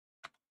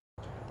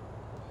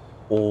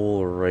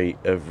Alright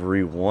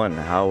everyone,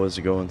 how is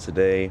it going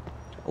today?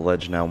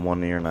 Legend now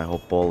one here, and I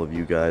hope all of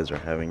you guys are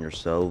having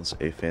yourselves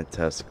a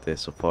fantastic day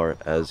so far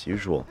as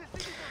usual.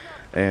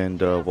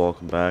 And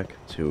welcome back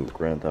to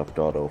Grand Theft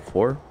Auto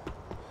 4,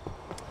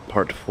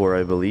 Part 4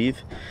 I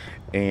believe.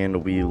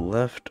 And we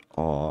left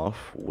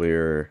off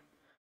where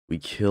we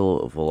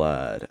kill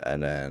Vlad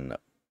and then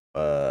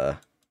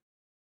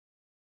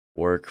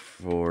work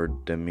for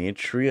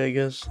Dimitri, I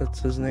guess that's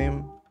his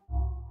name.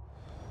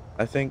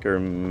 I think, or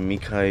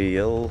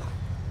Mikhail.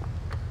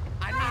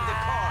 I need the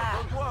car,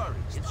 don't worry.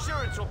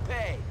 Insurance will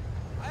pay.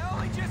 I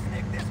only just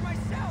nicked this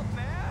myself,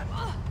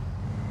 man.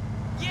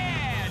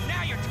 Yeah,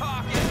 now you're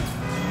talking.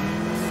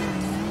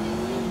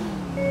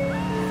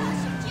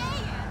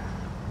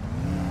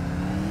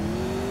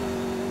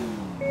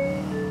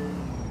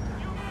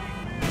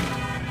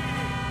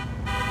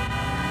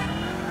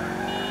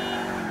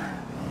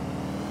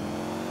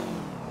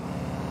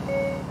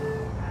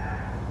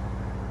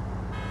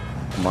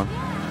 Come on.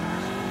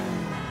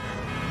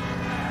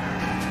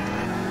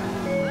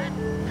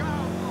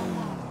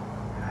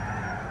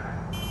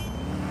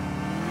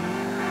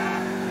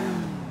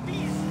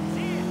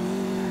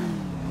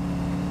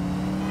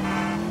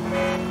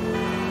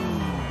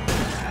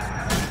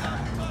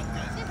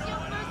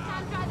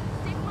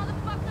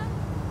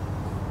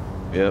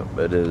 Yep,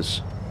 it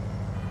is.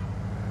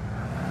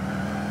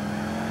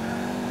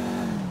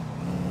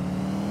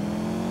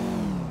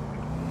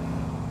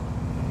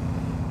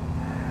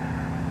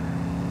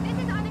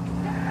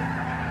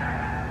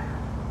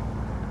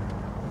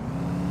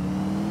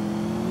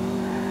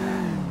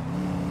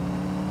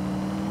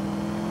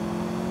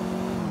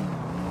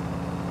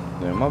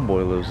 Yeah, my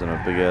boy lives in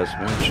a big ass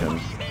mansion.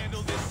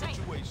 Handle this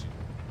situation.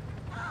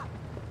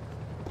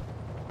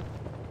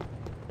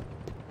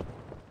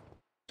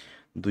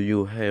 Do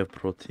you have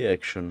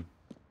protection?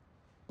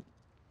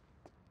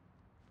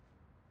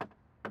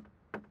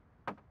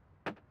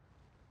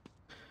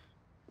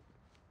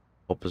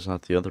 Hope it's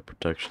not the other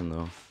protection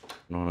though.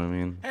 You know what I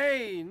mean?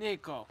 Hey,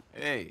 Nico.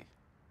 Hey,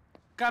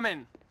 Come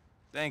in.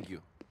 thank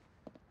you.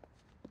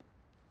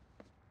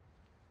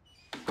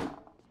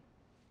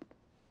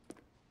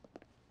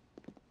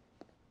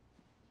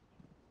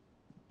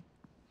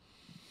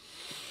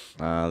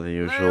 The Lay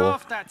usual.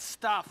 off that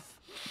stuff.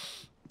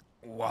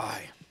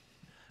 Why?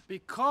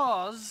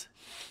 Because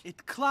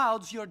it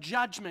clouds your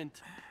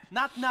judgment.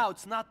 Not now,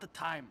 it's not the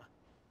time.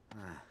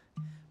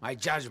 My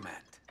judgment.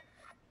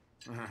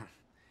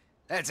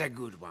 That's a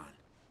good one.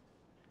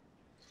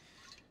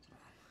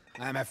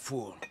 I'm a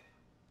fool.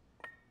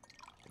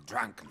 A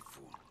drunken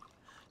fool.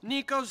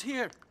 Nico's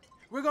here.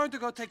 We're going to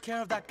go take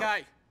care of that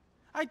guy.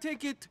 I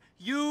take it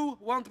you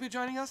won't be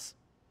joining us?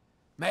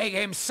 Make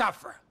him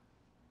suffer.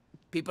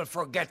 People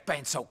forget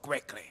pain so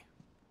quickly.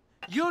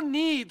 You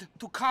need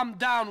to calm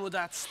down with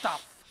that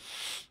stuff.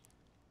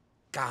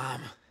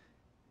 Calm.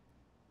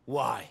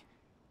 Why?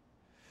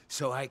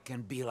 So I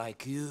can be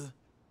like you,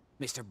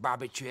 Mr.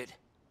 Barbitrid?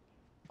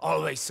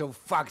 Always so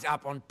fucked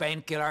up on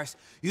painkillers,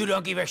 you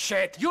don't give a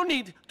shit? You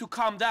need to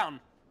calm down.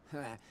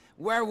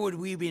 Where would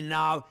we be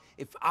now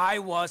if I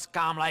was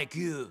calm like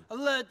you?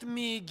 Let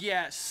me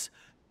guess.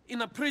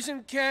 In a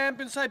prison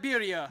camp in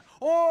Siberia,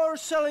 or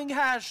selling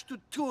hash to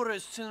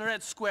tourists in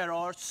Red Square,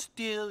 or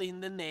still in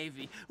the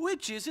Navy.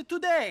 Which is it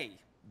today?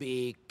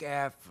 Be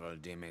careful,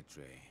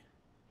 Dimitri.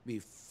 Be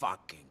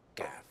fucking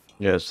careful.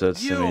 Yes,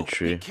 that's You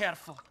Dimitri. be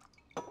careful.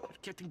 You're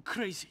getting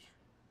crazy.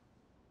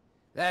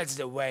 That's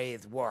the way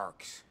it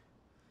works.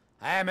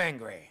 I am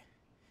angry.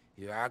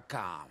 You are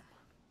calm.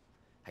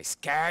 I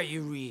scare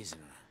you reason.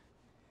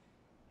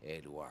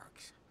 It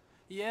works.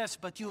 Yes,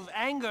 but you've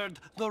angered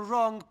the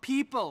wrong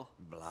people.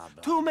 Blah,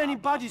 blah, Too many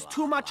blah, bodies, blah,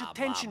 too much blah,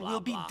 attention blah, will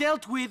blah, be blah.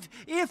 dealt with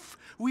if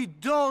we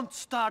don't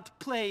start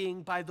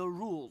playing by the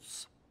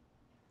rules.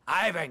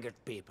 I've angered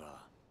people.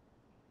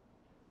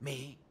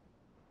 Me?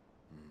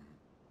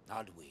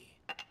 Not we.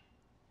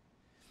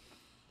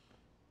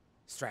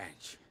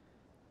 Strange.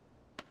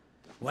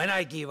 When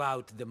I give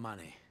out the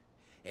money,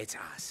 it's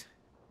us.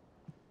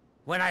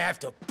 When I have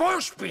to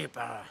push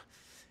people,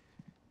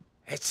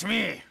 it's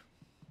me.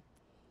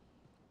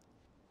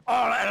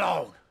 All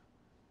alone.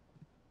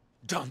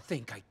 Don't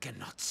think I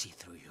cannot see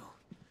through you.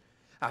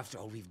 After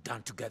all we've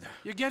done together.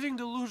 You're getting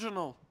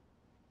delusional.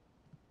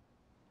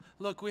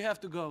 Look, we have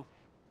to go.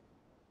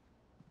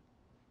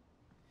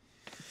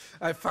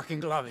 I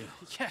fucking love you.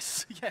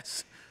 Yes,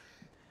 yes.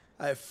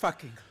 I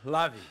fucking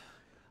love you.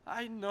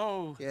 I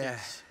know. Yeah.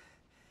 this.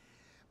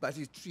 But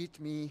you treat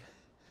me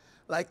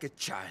like a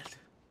child.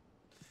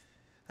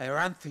 I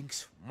run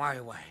things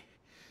my way.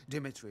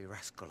 Dmitri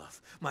Raskolov,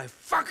 my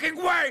fucking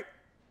way!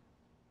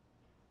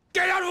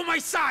 Get out of my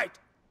sight!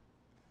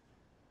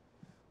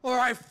 Or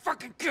I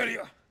fucking kill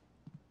you!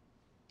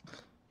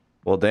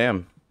 Well,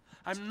 damn.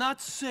 I'm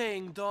not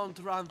saying don't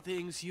run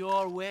things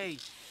your way.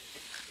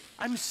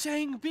 I'm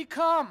saying be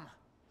calm.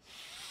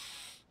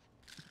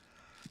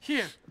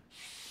 Here.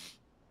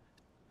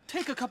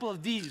 Take a couple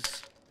of these.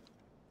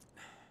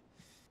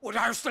 What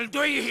are you still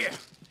doing here?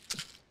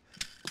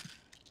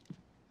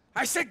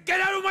 I said get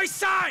out of my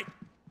sight!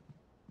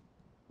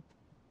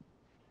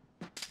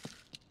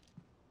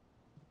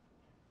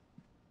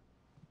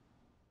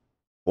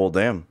 Well,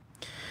 damn.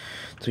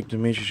 I think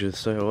Dimitri should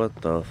say what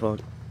the fuck?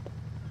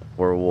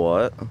 Or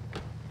what?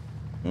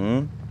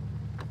 Hmm?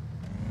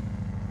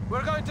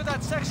 We're going to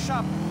that sex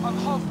shop on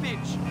Hove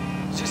Beach.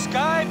 This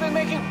guy been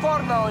making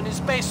porno in his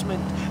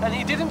basement, and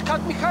he didn't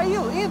cut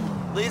Mikhail in.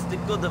 Least he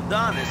could have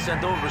done is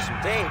sent over some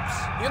tapes.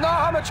 You know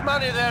how much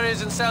money there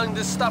is in selling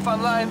this stuff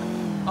online?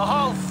 A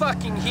whole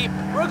fucking heap.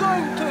 We're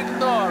going to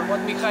ignore what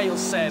Mikhail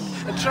said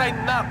and try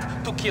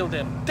not to kill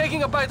them.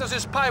 Taking a bite of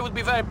this pie would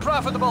be very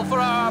profitable for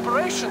our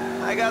operation.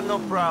 I got no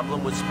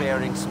problem with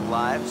sparing some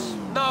lives.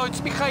 No,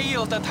 it's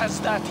Mikhail that has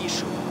that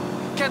issue.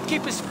 Can't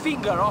keep his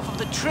finger off of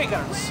the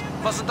triggers.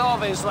 Wasn't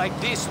always like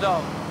this,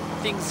 though.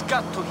 Things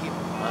got to him.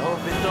 I hope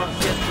it don't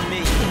get to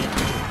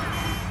me.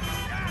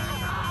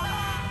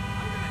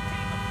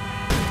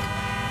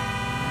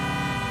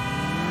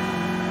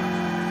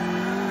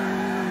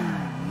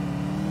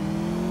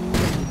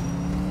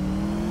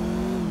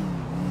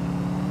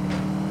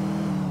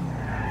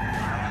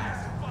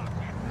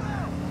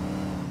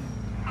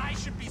 I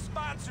should be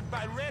sponsored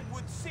by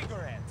Redwood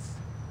cigarettes.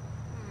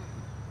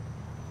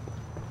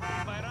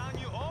 If I ran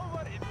you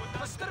over, it would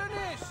not...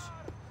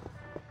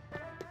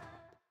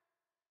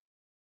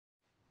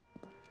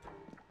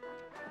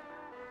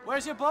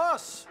 Where's your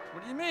boss?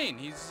 What do you mean?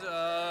 He's,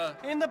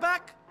 In the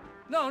back?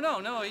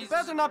 No, he's...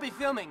 Better not be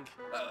filming.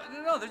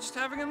 No, they're just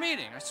having a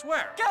meeting, I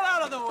swear. Get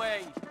out of the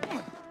way!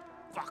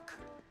 Fuck.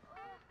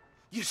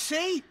 You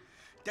see?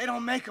 They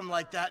don't make them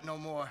like that no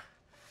more.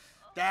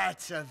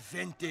 That's a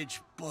vintage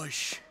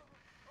Bush.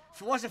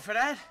 If it wasn't for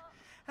that,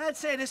 I'd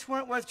say this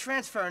weren't worth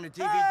transferring to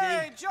DVD.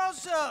 Hey,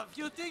 Joseph!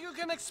 You think you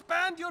can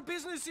expand your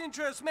business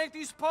interests, make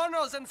these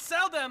pornos and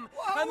sell them,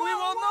 and we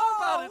won't know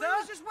about it, We huh?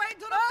 was just waiting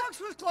till the books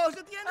was closed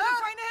at the end of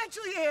the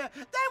financial year.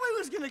 Then we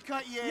was gonna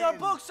cut you Your in.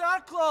 books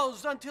are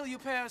closed until you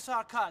pay us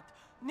our cut.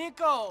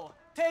 Nico,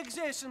 take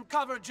this and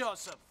cover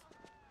Joseph.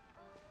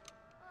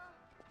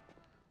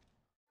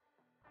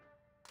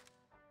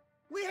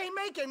 We ain't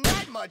making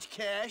that much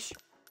cash.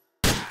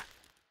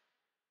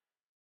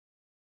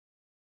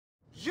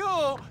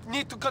 You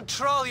need to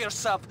control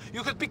yourself.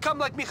 You could become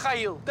like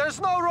Mikhail. There's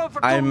no room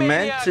for two I meant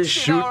maniacs to in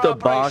shoot our the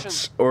operation.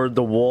 box or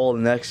the wall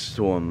next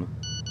to him.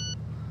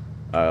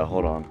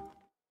 Hold on.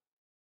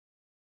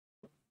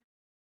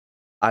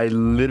 I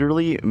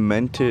literally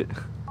meant it.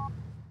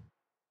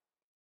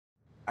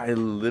 I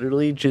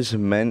literally just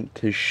meant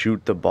to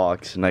shoot the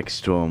box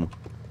next to him.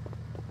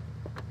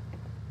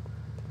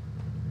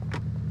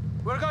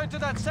 We're going to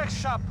that sex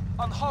shop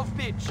on Hove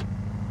Beach.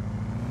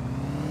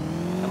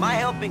 Am I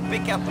helping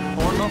pick out the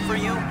porno for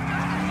you?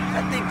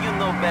 I think you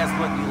know best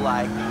what you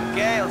like.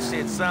 Mikhail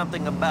said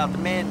something about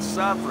men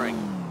suffering.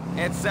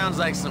 It sounds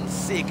like some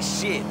sick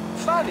shit.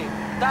 Funny,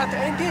 that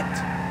ain't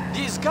it.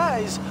 These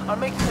guys are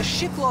making a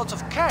shitloads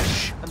of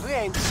cash, and we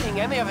ain't seeing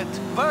any of it.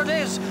 Word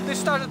is, they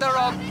started their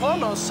own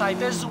porno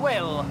site as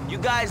well. You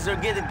guys are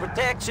getting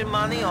protection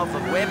money off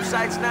of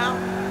websites now?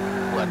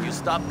 What, you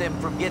stop them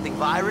from getting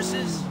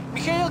viruses?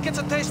 Mikhail gets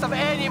a taste of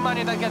any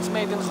money that gets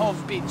made in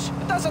Hove Beach.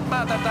 It doesn't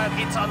matter that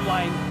it's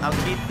online. I'll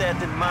keep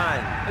that in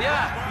mind.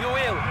 Yeah, you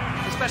will.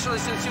 Especially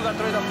since you got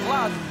rid of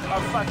Vlad,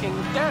 our fucking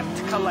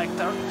debt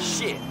collector.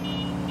 Shit.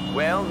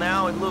 Well,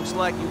 now it looks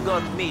like you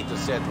got me to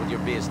settle your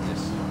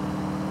business.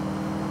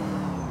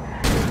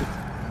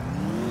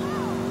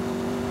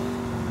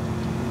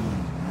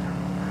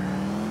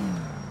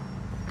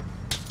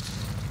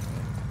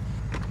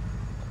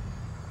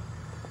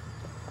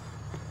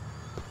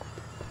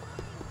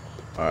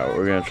 Alright,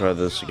 we're gonna try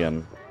this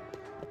again.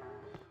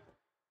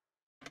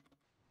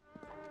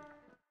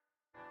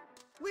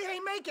 We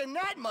ain't making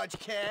that much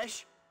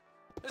cash.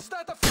 Is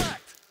that a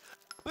fact?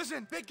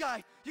 Listen, big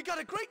guy, you got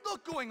a great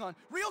look going on.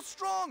 Real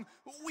strong.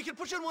 We can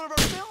put you in one of our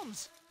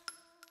films.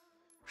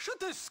 Shoot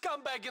this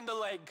scumbag in the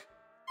leg.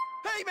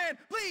 Hey, man,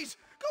 please,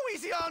 go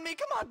easy on me.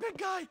 Come on, big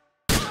guy.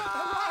 All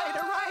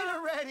right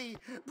already.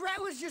 Brett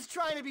was just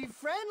trying to be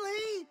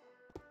friendly.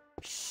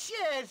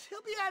 Shit,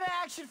 he'll be out of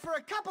action for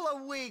a couple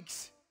of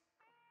weeks.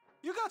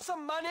 You got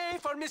some money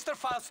for Mr.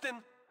 Faustin?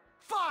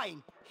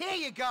 Fine, here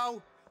you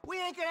go. We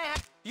ain't gonna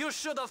have... You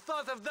should have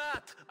thought of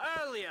that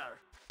earlier.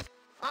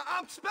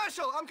 I'm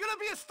special. I'm gonna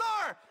be a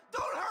star.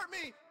 Don't hurt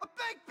me. A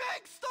big,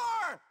 big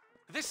star.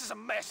 This is a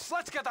mess.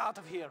 Let's get out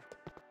of here.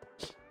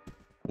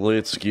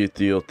 Let's get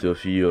out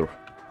of here.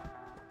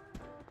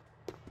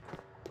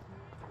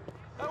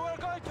 We're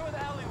going to an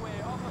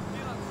alleyway off of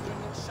Dillon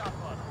Street in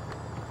Shotland.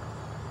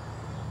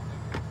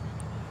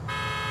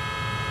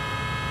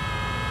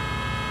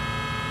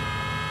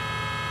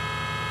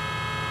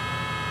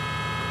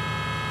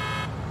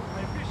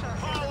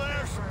 Call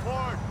air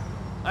support!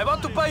 I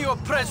want to buy you a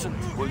present.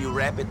 Will you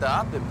wrap it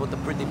up and put a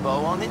pretty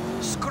bow on it?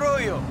 Screw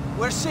you.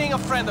 We're seeing a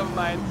friend of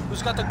mine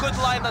who's got a good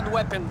line on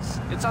weapons.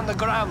 It's on the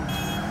ground.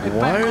 In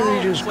Why back are they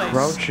room just place.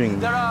 crouching?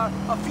 There are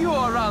a few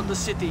around the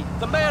city.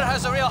 The mayor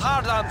has a real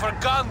hard-on for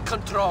gun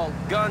control.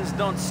 Guns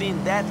don't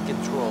seem that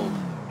controlled.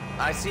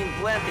 I seen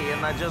plenty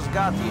and I just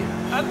got here.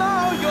 And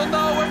now you'll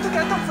know where to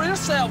get them for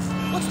yourself.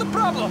 What's the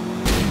problem?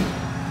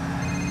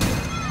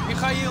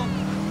 Михаил,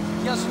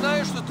 я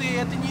знаю, что ты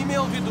это не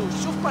имел в виду.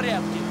 Все в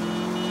порядке.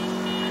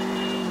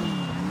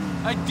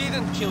 I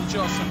didn't kill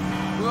Joseph.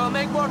 We will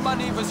make more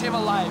money with him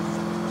alive.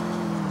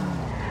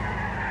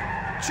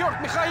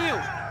 Черт,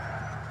 Mikhail!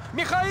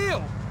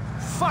 Mikhail!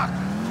 Fuck!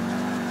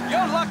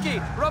 You're lucky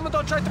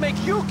Ramadan tried to make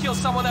you kill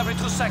someone every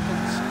 2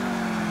 seconds.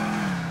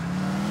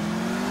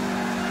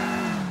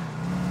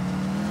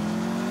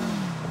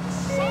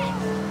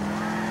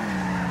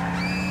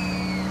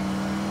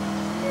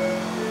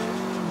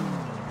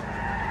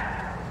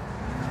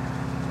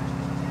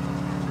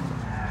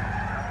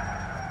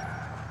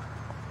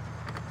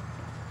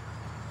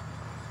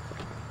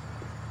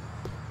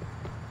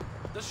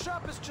 The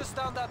shop is just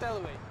down that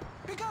alleyway.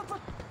 Pick up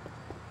what...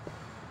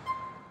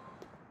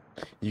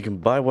 You can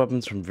buy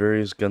weapons from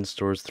various gun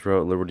stores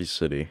throughout Liberty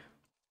City.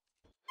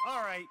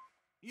 All right,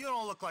 you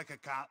don't look like a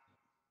cop.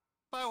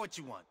 Buy what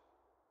you want.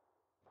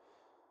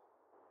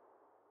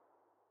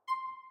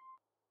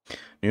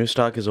 New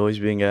stock is always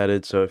being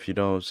added, so if you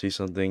don't see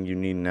something you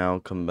need now,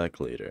 come back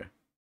later.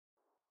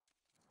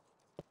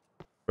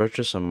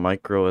 Purchase a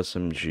micro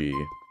SMG.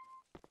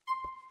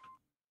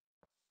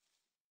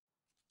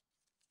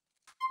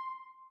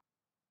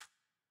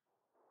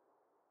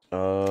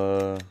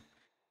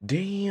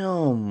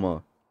 Damn.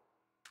 I'll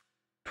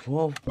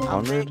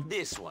 1200? take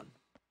this one.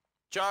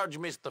 Charge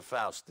Mr.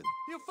 Faustin.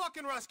 You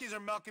fucking Ruskies are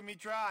milking me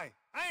dry.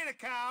 I ain't a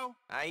cow.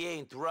 I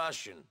ain't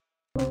Russian.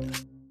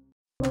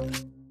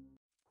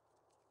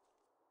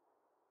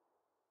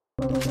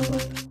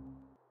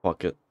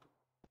 Fuck it.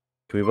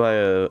 Can we buy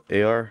a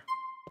AR?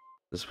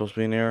 Is this supposed to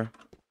be an AR?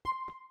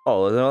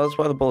 Oh, no, let's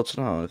buy the bullets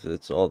now if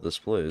it's all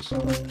displays.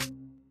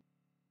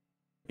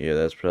 Yeah,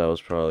 that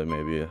was probably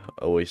maybe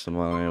a waste of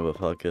money, but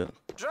fuck it.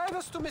 Drive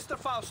us to Mr.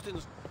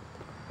 Faustin's.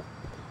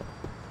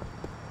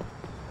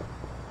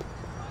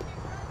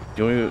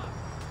 Can we...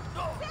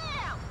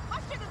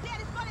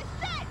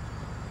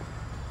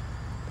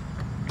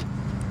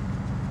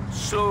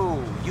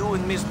 So, you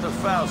and Mr.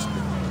 Faustin,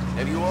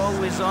 have you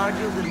always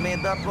argued and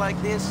made up like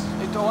this?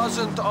 It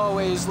wasn't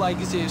always like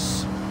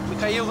this.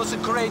 Mikhail was a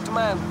great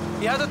man.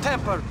 He had a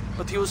temper,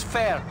 but he was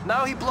fair.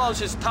 Now he blows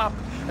his top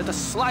at the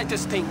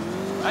slightest thing.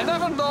 I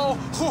never know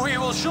who he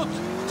will shoot,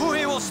 who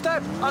he will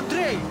stab.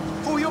 Andrei,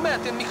 who you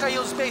met in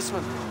Mikhail's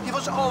basement. He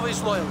was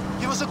always loyal.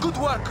 He was a good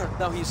worker.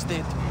 Now he's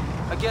dead.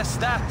 I guess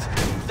that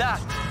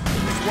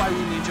is why we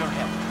need your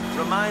help.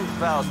 Remind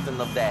Faustin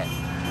of that.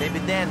 Maybe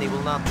then he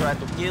will not try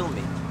to kill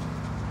me.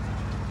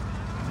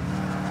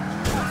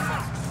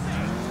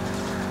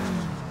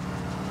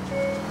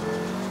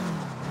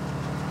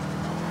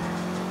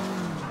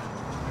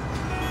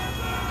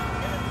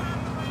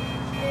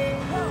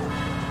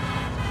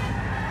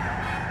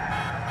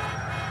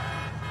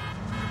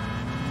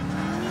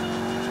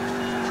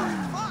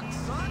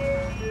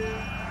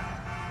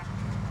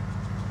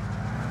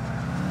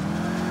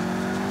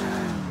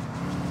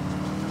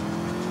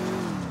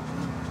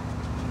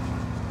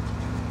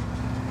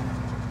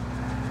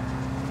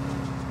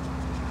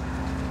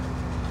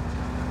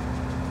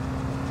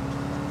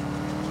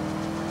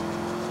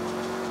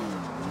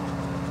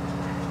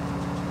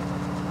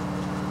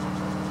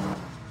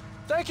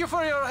 Thank you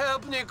for your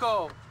help,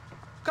 Nico.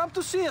 Come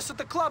to see us at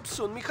the club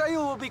soon.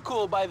 Mikhail will be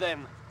cool by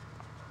then.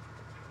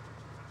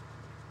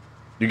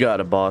 You got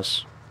it,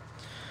 boss.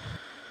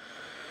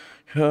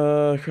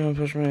 Come on,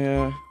 push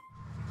me,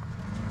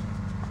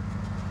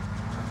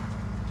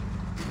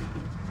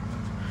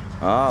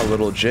 Ah,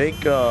 little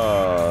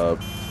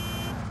Jacob.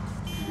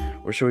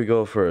 Where should we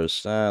go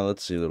first?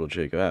 Let's see little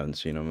Jacob. I haven't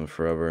seen him in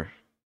forever.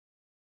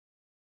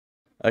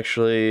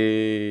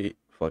 Actually,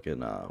 fuck it,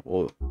 nah.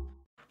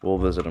 We'll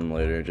visit him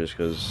later just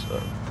because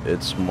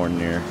it's more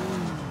near.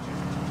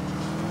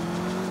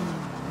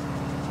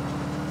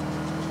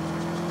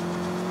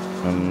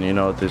 And you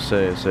know what they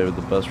say, save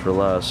the best for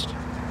last.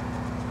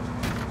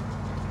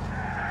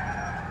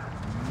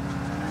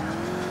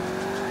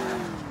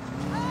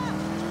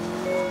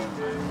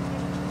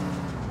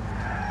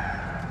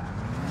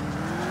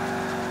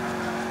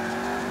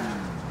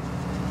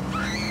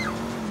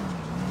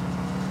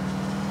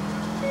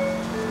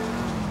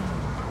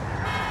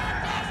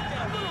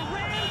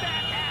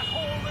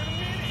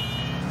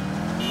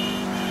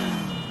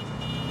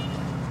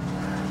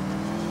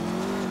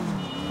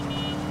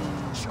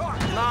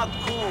 Not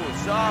cool,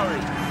 sorry.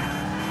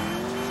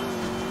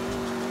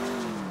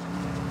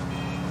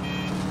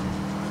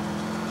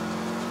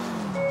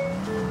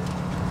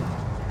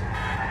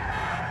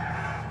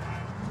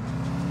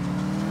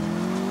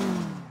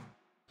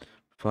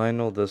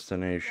 Final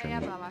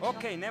destination.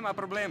 Okay, nema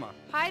problema.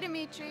 Hi,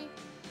 Dimitri.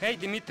 Hey,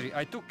 Dimitri,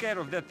 I took care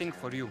of that thing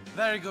for you.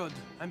 Very good.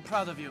 I'm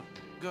proud of you.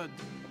 Good.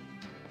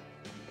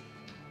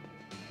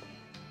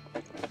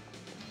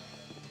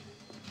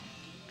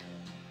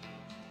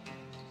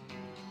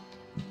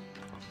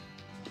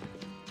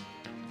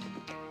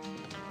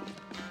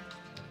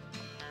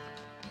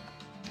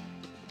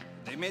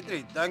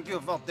 Dimitri, thank you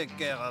for taking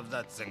care of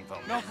that thing for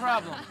me. No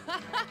problem.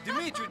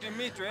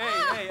 Dimitri,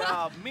 hey,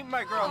 meet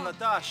my girl,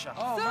 Natasha.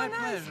 Oh, So my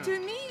nice pleasure. to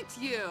meet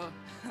you.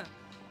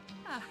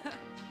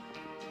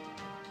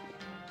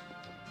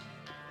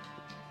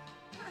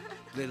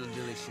 Little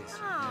delicious.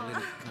 A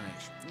little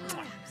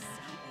kind.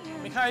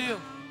 Mikhail,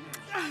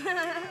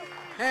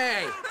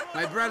 Hey,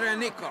 my brother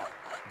Nico.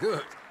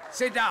 Good.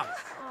 Sit down.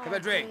 Have a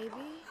drink.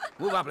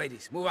 Move up,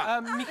 ladies. Move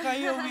up.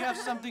 Mikhail, we have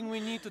something we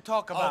need to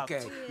talk about.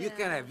 Okay, you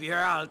can have your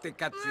alte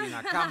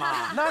Katrina. Come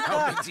on. Not no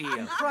that. big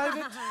deal.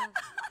 Private.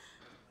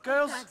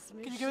 Girls,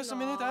 can you give us a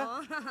minute,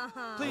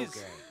 huh? Please.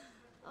 Okay.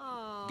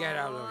 Get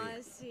out of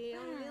here.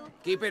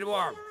 Keep it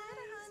warm.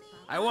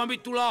 I won't be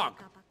too long.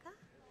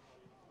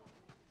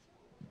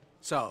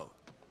 So,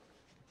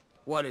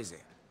 what is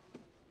it?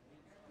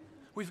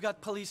 We've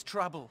got police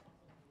trouble.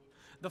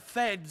 The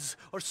feds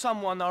or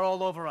someone are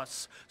all over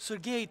us.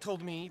 Sergei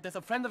told me that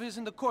a friend of his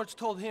in the courts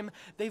told him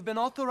they've been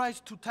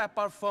authorized to tap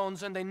our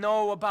phones and they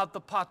know about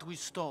the pot we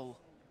stole.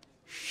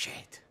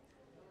 Shit.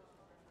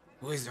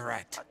 Who is the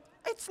rat?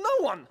 It's no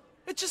one.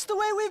 It's just the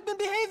way we've been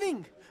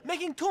behaving.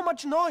 Making too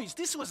much noise.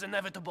 This was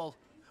inevitable.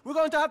 We're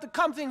going to have to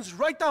calm things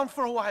right down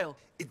for a while.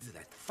 It's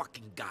that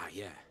fucking guy,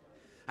 yeah.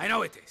 I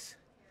know it is.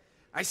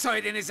 I saw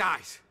it in his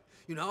eyes.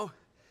 You know?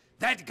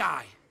 That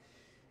guy.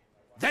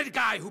 That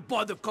guy who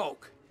bought the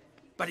coke.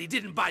 But he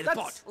didn't buy the pot.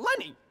 That's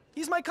Lenny.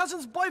 He's my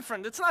cousin's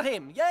boyfriend. It's not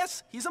him.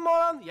 Yes, he's a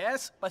moron.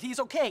 Yes, but he's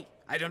okay.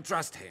 I don't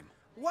trust him.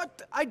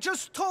 What? I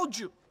just told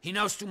you. He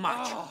knows too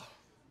much. Oh.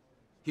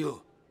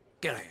 You,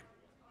 kill him.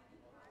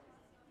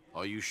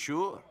 Are you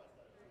sure?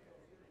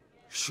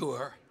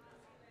 Sure?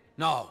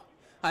 No,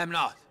 I'm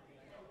not.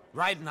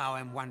 Right now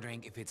I'm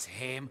wondering if it's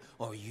him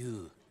or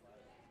you.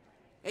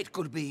 It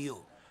could be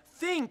you.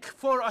 Think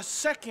for a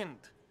second.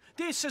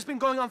 This has been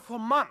going on for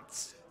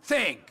months.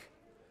 Think!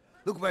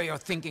 Look where your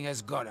thinking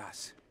has got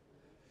us.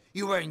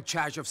 You were in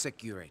charge of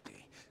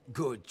security.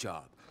 Good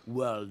job.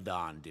 Well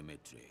done,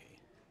 Dimitri.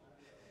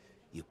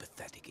 You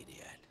pathetic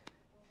idiot.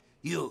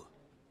 You,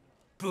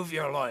 prove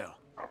you're loyal.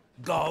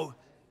 Go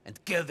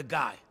and kill the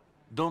guy.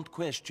 Don't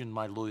question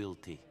my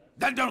loyalty.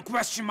 Then don't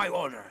question my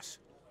orders.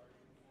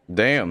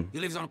 Damn. He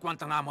lives on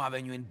Guantanamo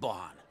Avenue in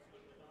Bohan.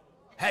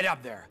 Head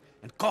up there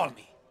and call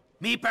me.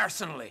 Me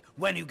personally,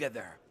 when you get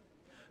there.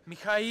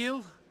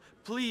 Mikhail,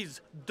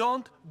 please,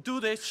 don't do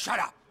this. Shut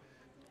up.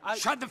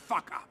 Shut the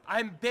fuck up.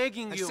 I'm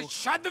begging I you. said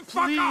shut the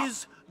fuck up.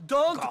 Please,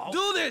 don't Go.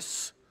 do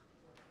this.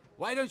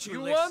 Why don't you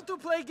You listen? want to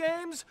play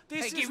games?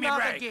 This Hey, is give me a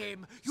not a break.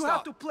 game. You Stop.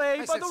 have to play I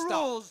by said the stop.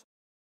 rules.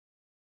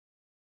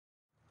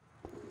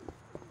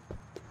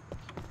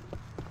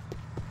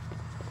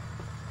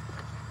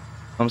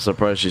 I'm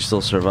surprised she's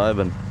still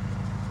surviving.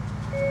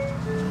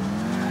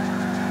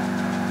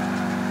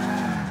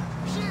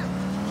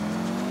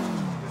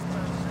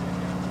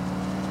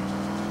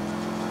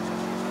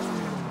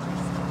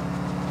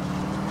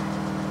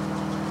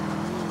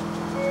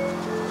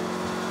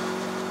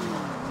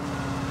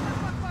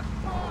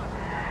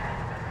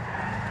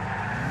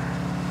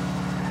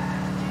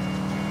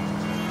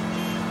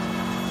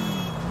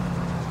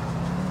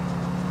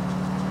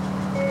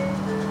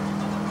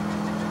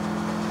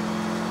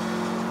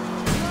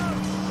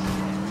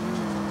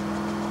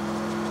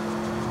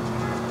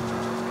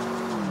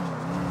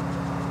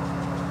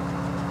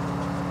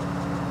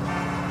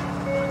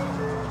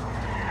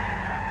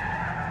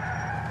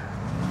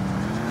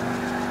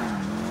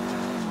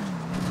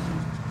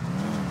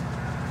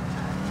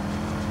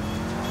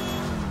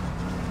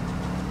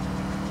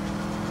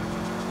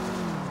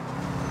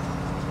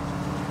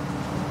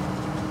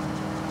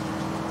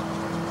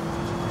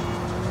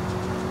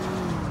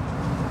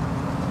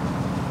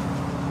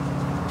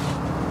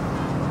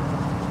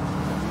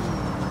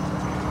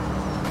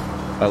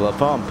 I love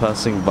how I'm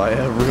passing by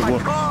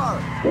everyone.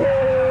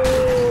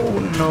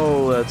 Oh,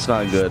 no, that's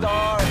not good.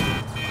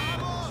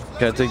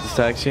 Can I take this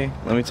taxi?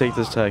 Let me take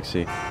this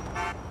taxi.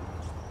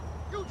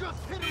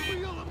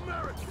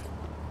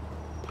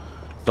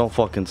 Don't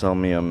fucking tell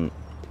me I'm...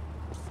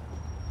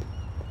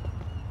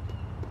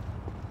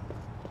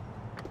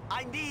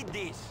 I need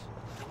this.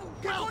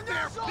 Get out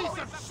there, piece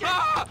of shit!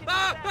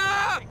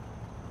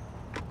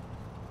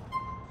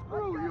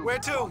 Where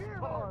to?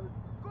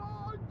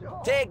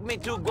 Take me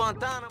to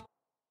Guantanamo.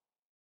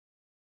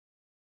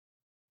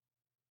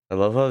 I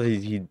love how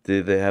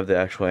they have the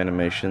actual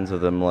animations of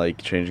them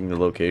like changing the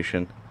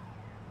location.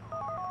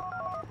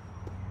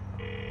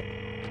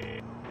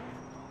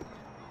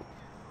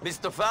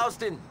 Mr.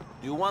 Faustin,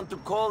 do you want to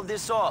call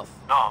this off?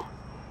 No,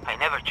 I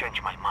never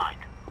change my mind.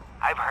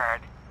 I've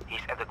heard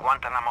he's at the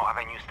Guantanamo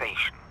Avenue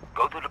station.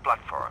 Go to the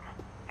platform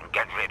and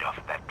get rid of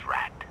that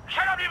rat.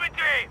 Shut up,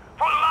 Dimitri!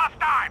 For the last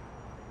time!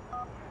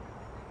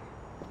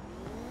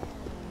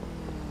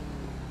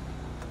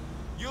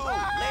 You, lady,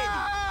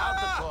 out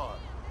the car.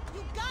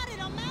 You got it,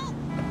 I'm out!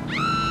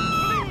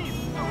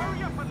 Please,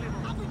 hurry up a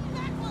little. I'll be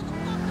back,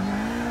 motherfucker!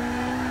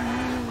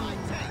 My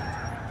tank.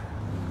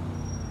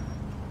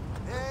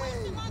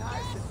 Wasting my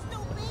gas,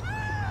 stupid!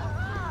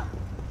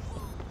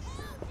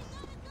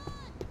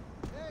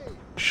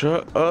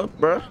 Shut up,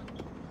 bruh.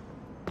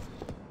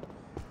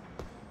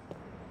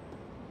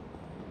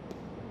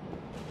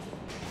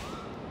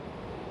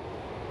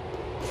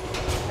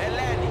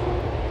 Eleni,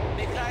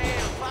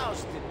 Mikhail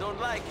Faustin don't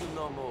like you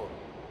no more.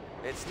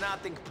 It's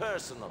nothing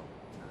personal.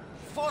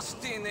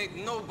 Faustin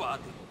ain't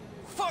nobody.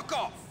 Fuck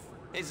off!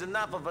 He's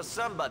enough of a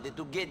somebody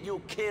to get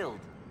you killed.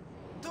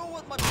 Do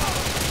what my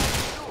father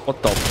do.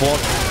 What the fuck?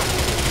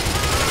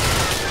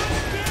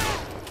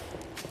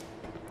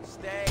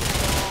 Stay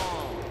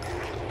calm.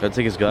 Can I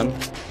take his gun?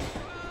 Stay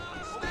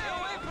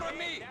away from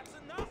me! That's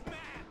enough,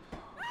 man!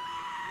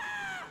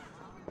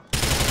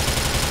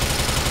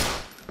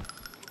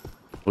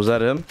 Was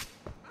that him?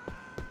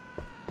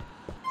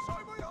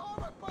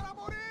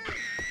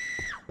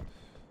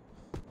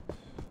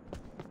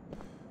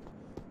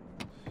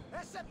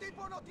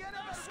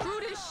 Screw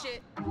this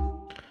shit.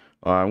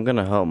 Alright, I'm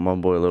gonna help my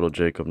boy Little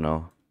Jacob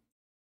now.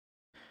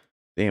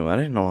 Damn, I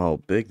didn't know how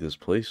big this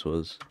place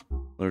was.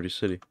 Liberty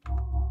City.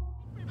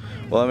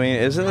 Well, I mean,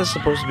 isn't this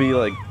supposed to be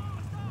like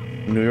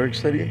New York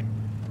City?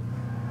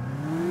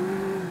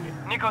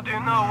 Nico, do you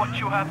know what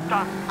you have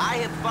done? I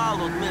have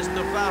followed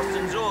Mr.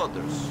 Faustin's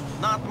orders.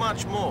 Not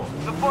much more.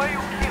 The boy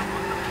you killed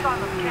was the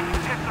son of King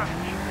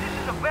Petrovich. This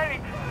is a very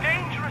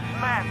dangerous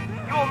man.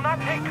 You will not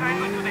take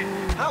kindly to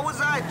this. How was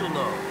I to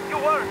know? You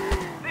weren't.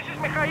 This is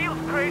Mikhail's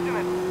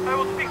craziness. I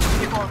will speak to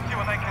people and see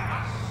what I can do.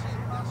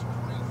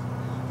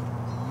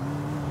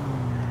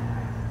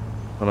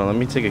 Hold on, let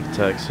me take a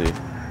taxi.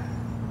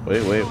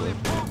 Wait. Wait.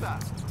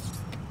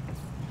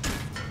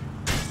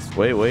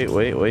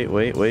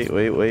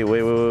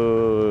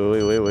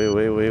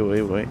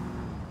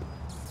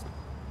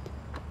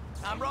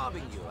 I'm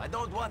robbing you. I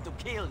don't want to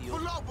kill you.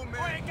 Pull over,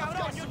 man.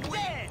 You're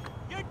dead.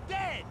 You're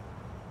dead.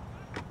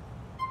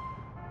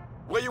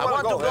 Where you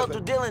want to go to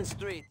Dillon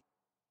Street.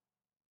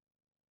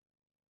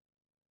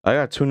 I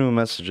got 2 new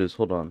messages.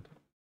 Hold on.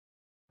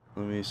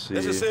 Let me see.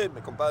 This is it, mi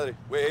compadre.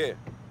 We're here.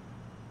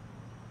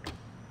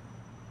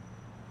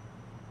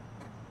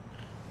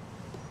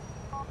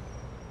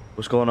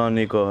 What's going on,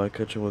 Nico? I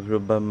catch him with real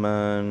bad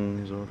man.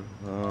 He's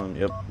ordered.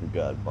 Yep, you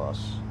got it,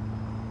 boss.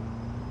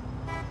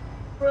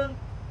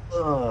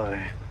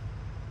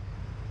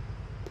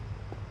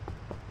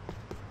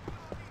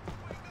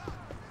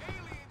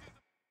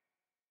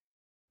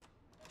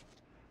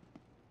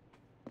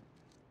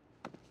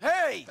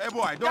 Hey! Hey,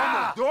 boy,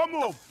 don't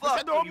move. I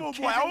said don't move,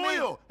 boy. How are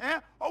you? Eh?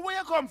 Oh, where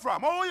you come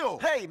from? How are you?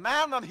 Hey,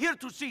 man, I'm here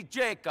to see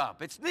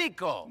Jacob. It's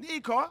Nico.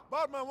 Nico?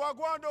 Batman, what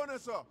going down there,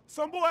 sir?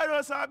 Some boy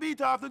does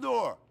beat off the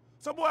door.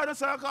 Some boy does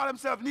call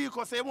himself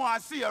Nico, say he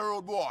want to see a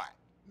road boy.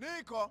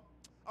 Nico?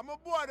 I'm a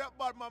boy that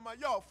Batman, man.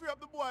 Yo, free up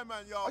the boy,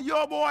 man, yo. Are you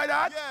a boy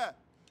that? Yeah.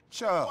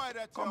 Sure. Boy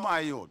that, Come yo. my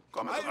youth.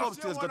 Come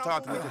upstairs, go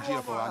talk to me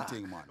careful and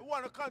thing, man. You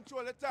want to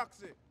control the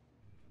taxi?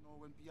 You know,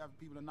 when you have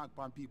people that knock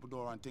on people's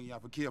door and thing, you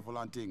have to be careful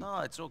and thing. No,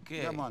 it's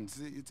okay. Yeah, man.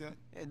 See,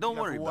 Hey, don't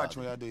worry about it. Watch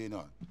what you're doing, you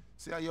know.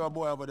 See how you're a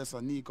boy over there,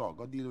 son, Nico.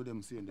 Go deal with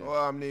him soon there. Oh,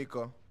 I'm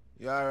Nico.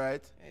 You all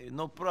right? Hey,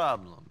 no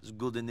problem. As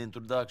good an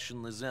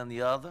introduction as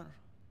any other.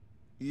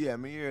 Yeah,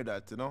 me hear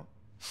that, you know.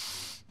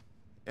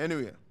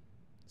 Anyway,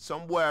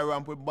 some boy I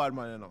ramp with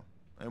Batman, you know.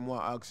 I want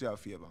to ask you a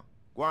favor.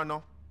 Go on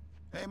now.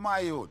 Hey, my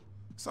youth.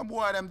 Some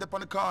boy them dip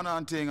on the corner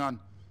and thing, and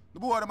the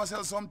boy them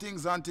sell some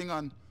things and thing,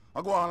 and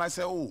I go on and I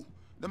say, oh,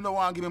 them don't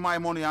want to give me my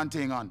money and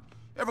thing, and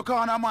every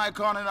corner my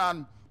corner, and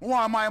I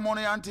want my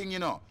money and thing, you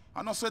know.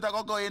 I know sweat I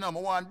go you know, I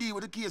want to deal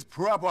with the case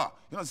proper.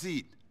 You know, see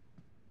it?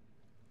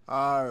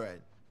 All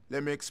right.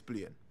 Let me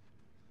explain.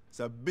 It's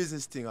a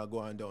business thing I go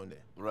on down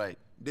there. Right.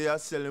 They are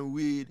selling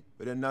weed,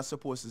 but they're not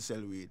supposed to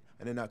sell weed.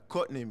 And they're not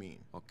cutting them in.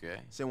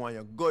 Okay. So when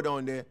you go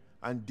down there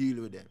and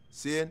deal with them.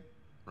 See?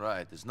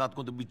 Right. It's not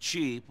going to be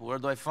cheap. Where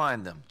do I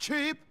find them?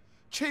 Cheap?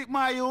 Cheap,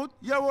 my youth?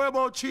 You worry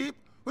about cheap?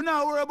 We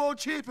not worry about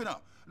cheap, you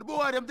know. The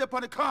boy them dip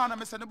on the corner,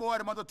 I say the boy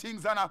them other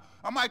things and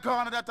my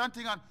corner that and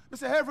thing, and I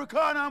say every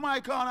corner on my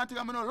corner and thing,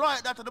 I'm gonna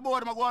like that to the boy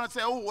them I go on and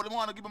say, oh, they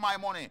want to give me my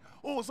money.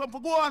 Oh,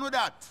 something go on with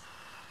that.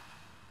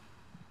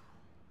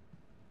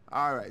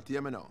 All right,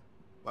 hear me now.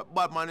 What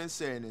Batman is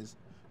saying is,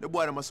 the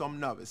boy them are some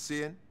novice,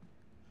 seeing?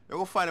 You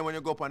go find them when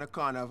you go up on the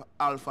corner of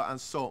Alpha and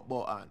South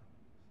Bohan.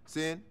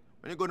 Seeing?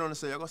 When you go down and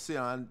say, you go see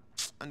them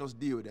and just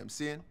deal with them,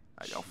 seeing?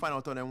 You'll find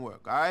out how them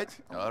work, all right?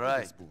 All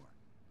right.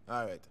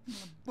 All right.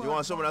 You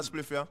want some of that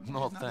spliff here?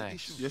 No,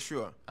 thanks. You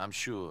sure? I'm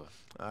sure.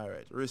 All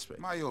right, respect.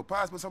 Mario,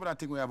 pass me some of that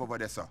thing we have over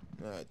there, sir.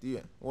 All right, yeah.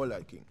 Hold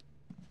that, King.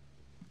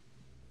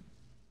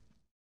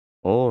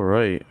 All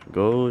right,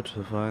 go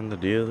to find the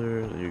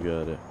dealer. You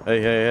got it.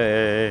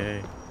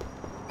 Hey.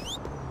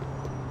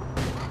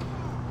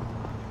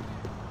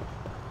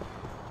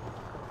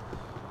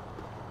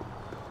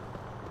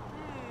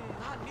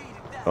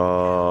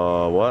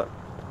 What?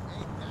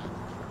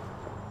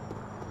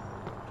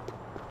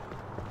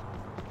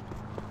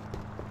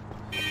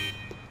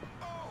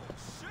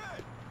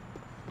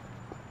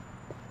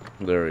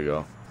 There we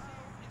go.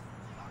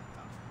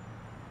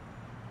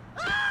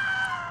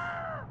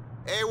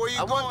 Hey, where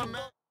you going,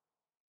 man?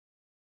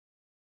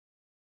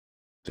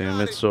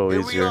 Damn, it's so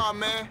Here easier. we are,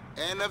 man.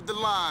 End of the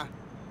line.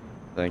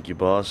 Thank you,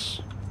 boss.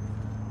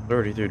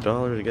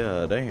 $33,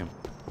 god damn.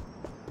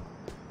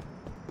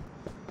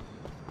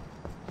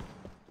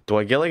 Do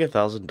I get like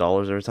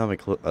 $1,000 every time I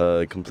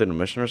complete a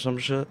mission or some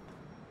shit?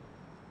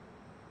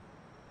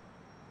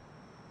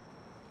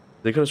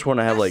 They could have sworn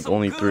I had like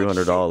only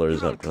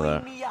 $300 after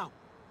that.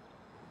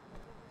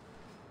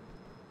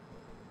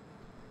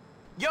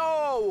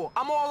 Yo,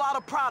 I'm all out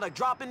of product.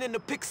 Dropping in to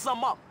pick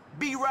some up.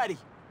 Be ready.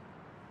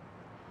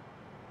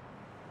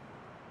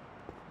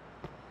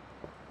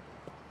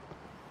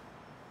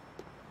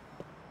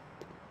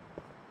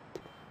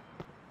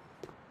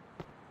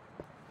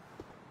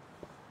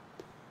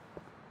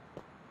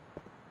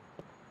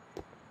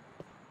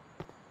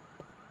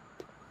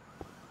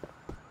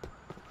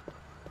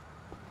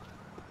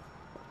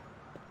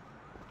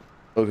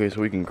 Okay, so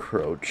we can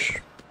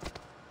crouch.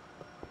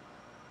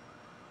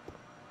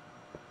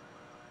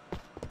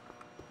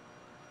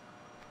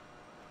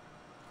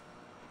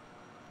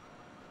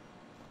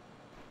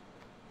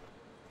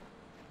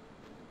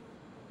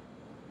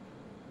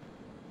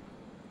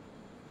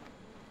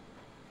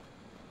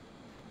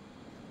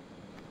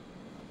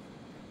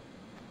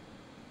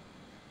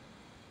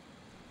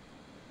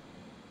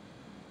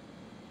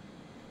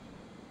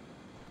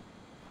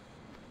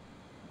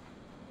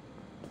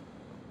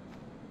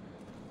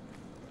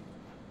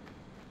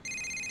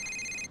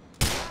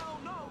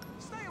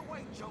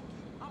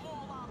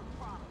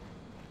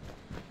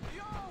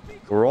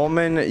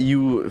 Roman,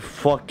 you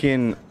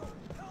fucking...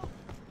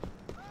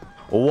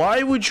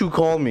 Why would you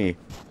call me?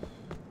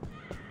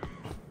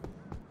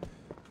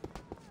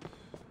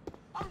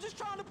 I'm just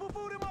trying to put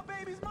food in my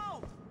baby's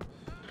mouth.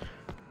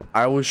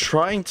 I was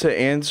trying to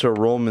answer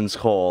Roman's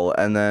call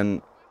and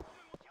then...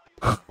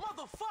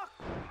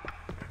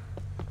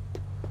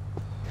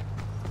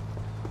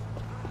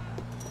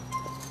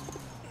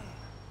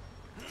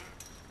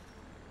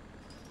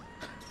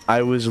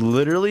 I was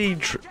literally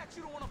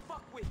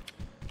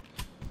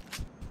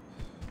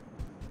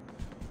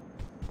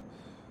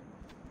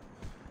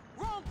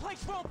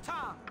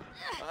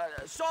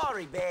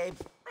Sorry, babe.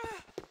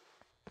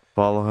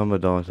 follow him, but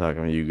don't attack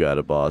him. You got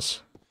it,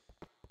 boss.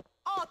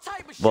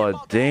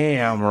 But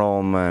damn,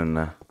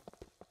 Roman.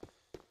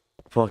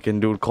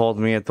 Fucking dude called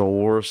me at the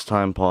worst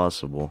time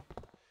possible.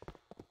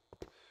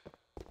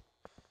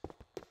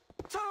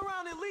 Turn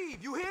around and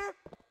leave, you hear?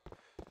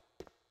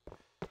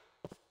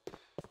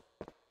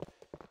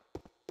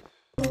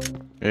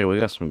 Hey, we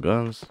got some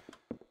guns.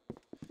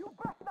 You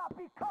best not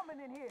be coming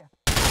in here.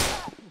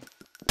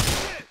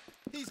 Shit!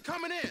 He's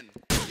coming in.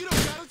 You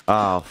don't got us.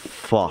 Ah,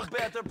 fuck. You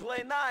better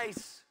play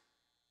nice.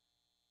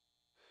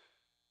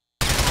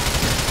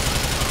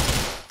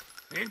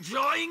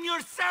 Enjoying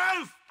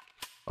yourself?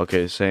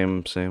 Okay,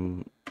 same,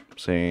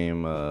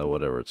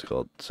 whatever it's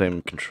called.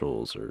 Same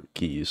controls or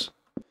keys.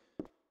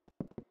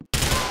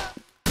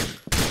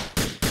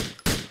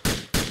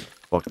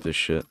 Fuck this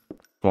shit.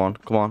 Come on,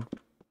 come on.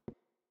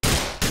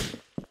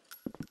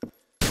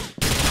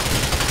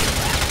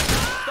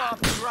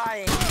 Stop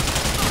crying.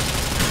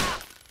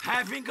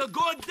 Having a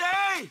good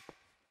day?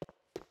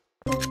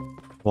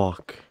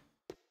 Fuck.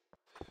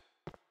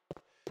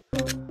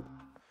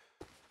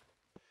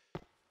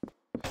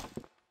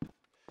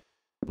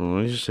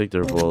 Let me just take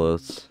their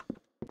bullets.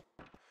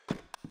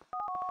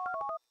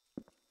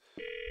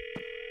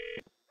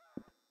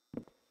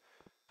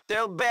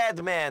 Tell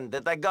Batman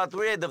that I got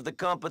rid of the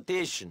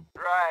competition.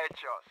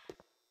 Righteous.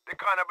 The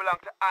corner belong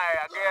to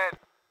I again.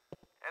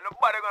 And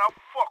nobody gonna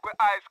fuck with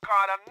Ice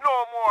Corner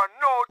no more,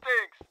 no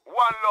things.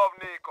 One love,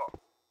 Nico.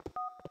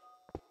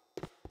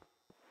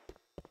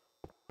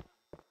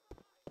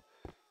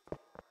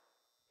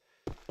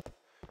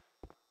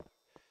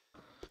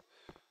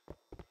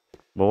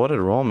 But what did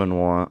Roman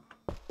want?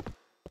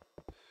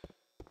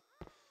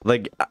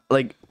 Like,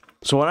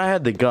 so when I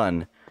had the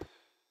gun,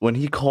 when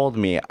he called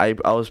me, I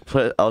was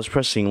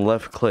pressing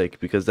left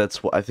click because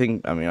that's what I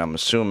think. I mean, I'm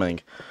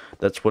assuming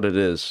that's what it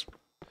is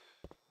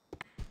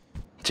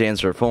to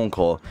answer a phone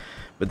call.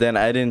 But then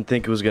I didn't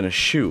think it was gonna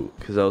shoot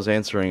because I was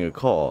answering a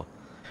call.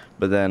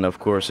 But then of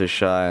course it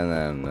shot,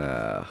 and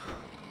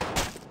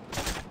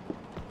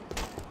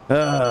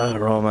then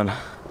Roman.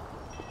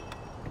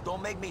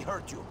 Don't make me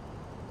hurt you.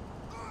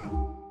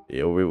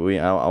 Yeah,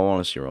 I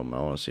want to see Roman.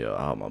 I want to see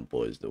how my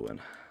boy's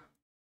doing.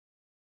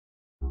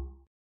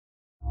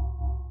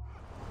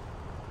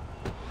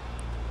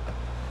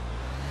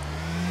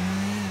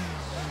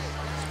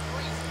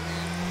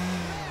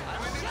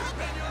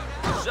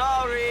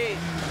 Sorry.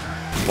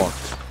 Fuck,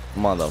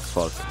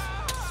 motherfucker.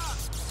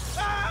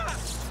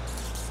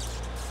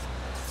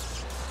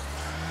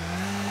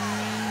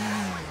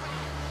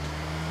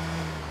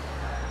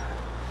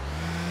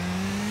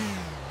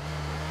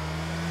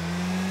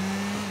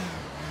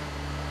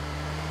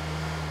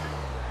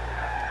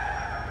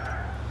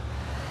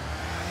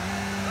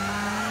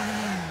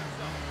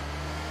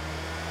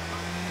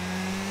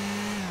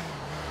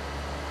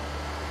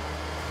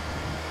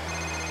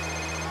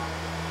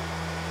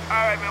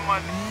 Alright, my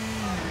man.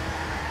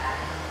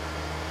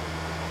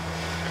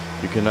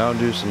 You can now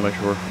do some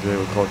extra work today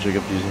with call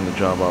Jacob using the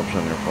job option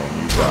on your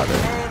phone. You got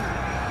it.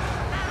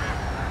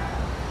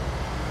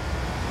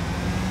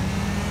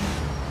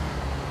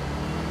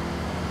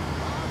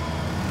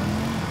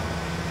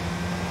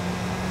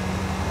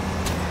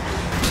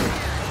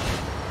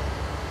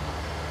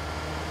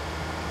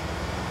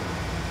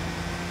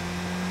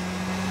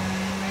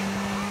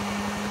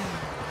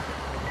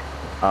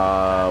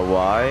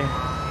 Why?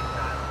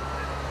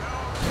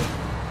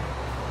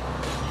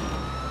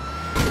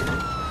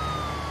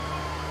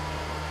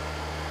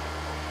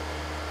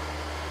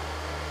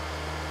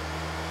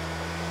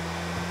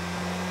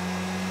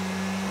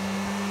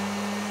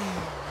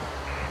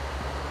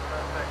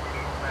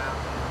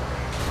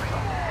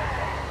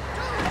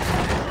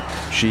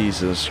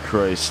 Jesus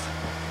Christ.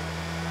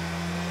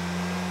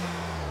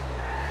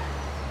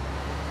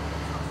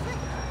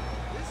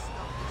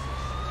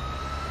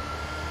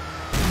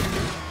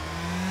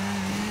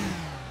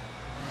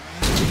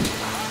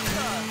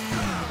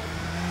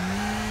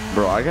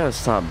 Bro, I gotta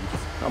stop.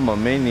 I'm a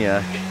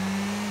maniac.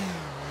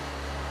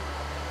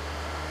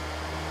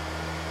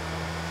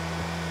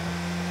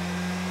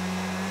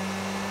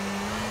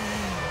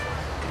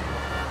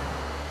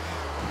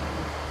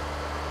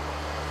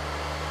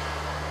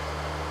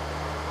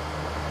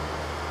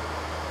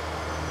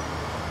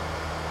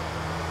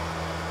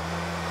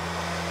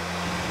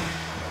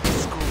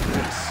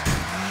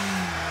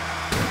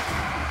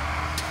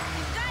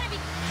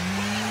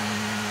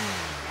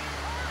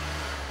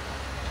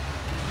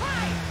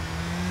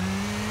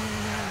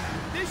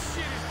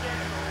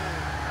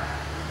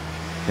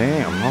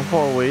 Damn, how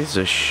far away is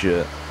this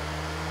shit?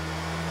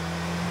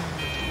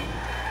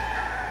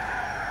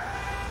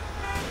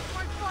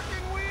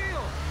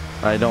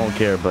 I don't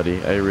care,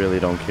 buddy. I really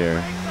don't care.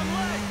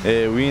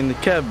 Hey, we in the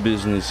cab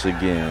business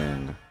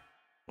again.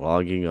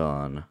 Logging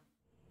on.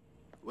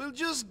 We'll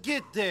just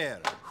get there.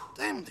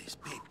 Damn these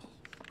people.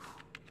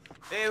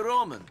 Hey,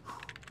 Roman.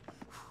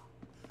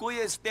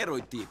 Kuya je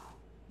steroid tip?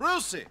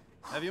 Brucey,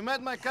 have you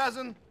met my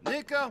cousin,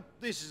 Nico?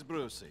 This is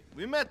Brucey.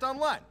 We met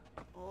online.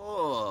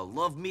 Oh,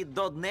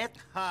 lovemeat.net?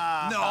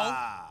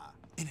 No.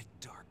 In a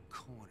dark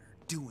corner,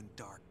 doing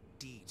dark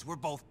deeds. We're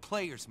both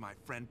players, my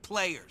friend.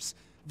 Players.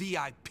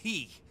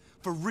 VIP.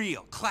 For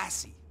real.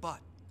 Classy. But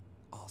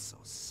also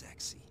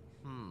sexy.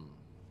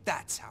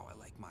 That's how I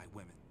like my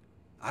women.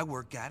 I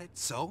work at it,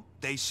 so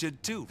they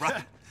should too,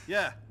 right?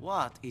 Yeah.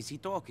 What is he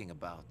talking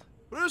about?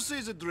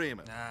 Brucey's a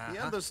dreamer. He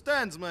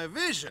understands my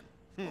vision.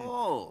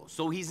 Oh,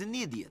 so he's an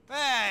idiot.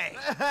 Hey!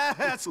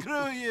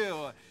 Screw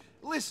you.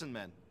 Listen,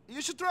 man.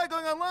 You should try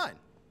going online.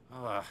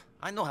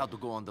 I know how to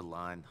go on the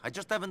line. I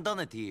just haven't done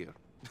it here.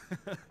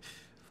 Of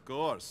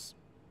course.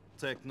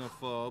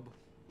 Technophobe.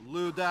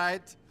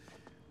 Luddite.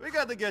 We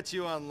gotta get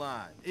you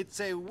online. It's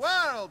a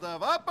world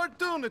of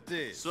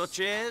opportunities. Such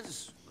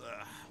as?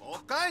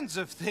 All kinds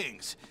of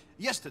things.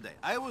 Yesterday,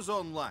 I was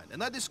online,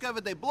 and I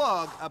discovered a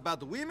blog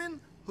about women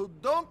who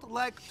don't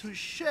like to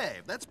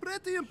shave. That's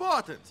pretty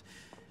important.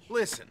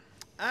 Listen,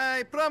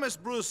 I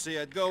promised Brucey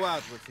I'd go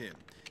out with him.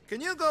 Can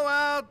you go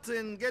out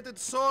and get it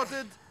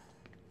sorted?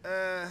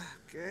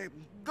 Okay.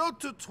 Go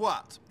to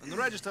Twat and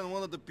register on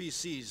one of the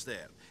PCs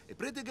there. A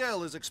pretty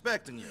girl is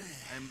expecting you.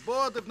 I'm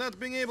bored of not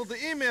being able to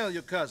email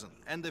your cousin,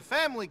 and the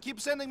family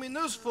keeps sending me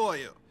news for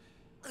you.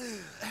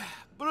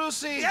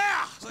 Brucey,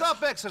 Yeah!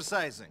 stop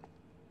exercising.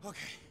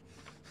 Okay.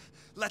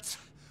 Let's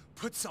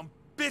put some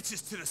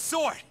bitches to the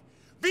sword.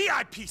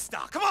 VIP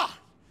style. Come on!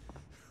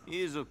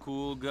 He's a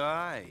cool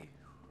guy.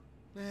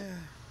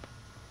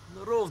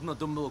 Ровно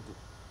до много.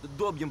 Да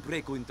добьем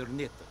преко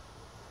интернета.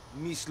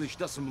 Мислиш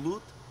да съм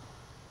луд?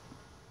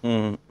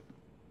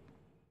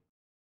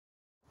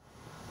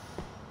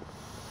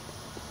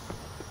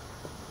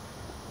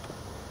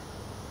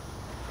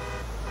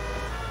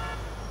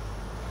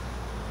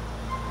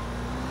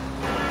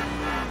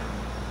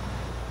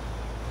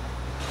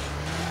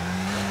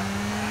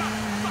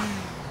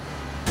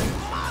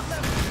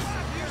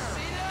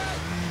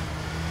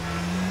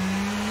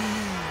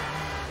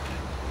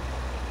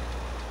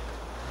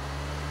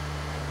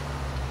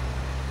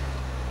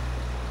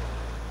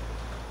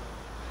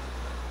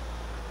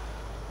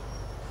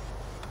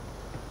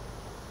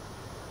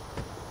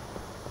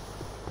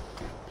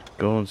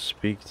 Go and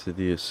speak to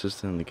the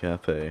assistant in the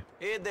cafe.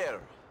 Hey there.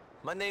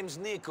 My name's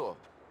Nico.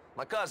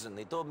 My cousin,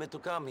 he told me to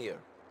come here.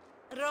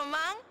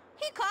 Roman,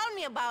 he called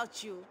me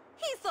about you.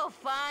 He's so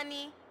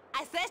funny.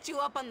 I set you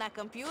up on that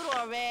computer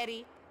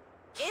already.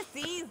 It's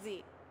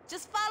easy.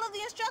 Just follow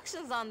the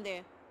instructions on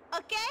there,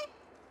 okay?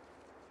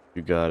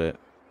 You got it.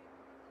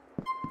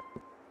 I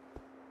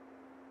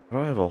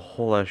don't have a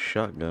whole ass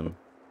shotgun.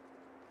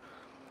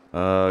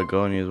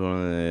 Go and use one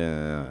of the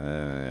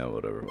yeah,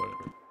 whatever.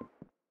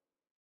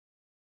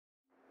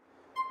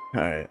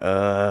 Alright,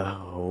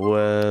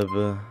 web,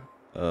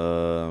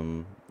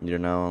 you're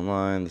now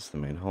online, this is the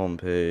main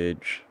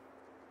homepage.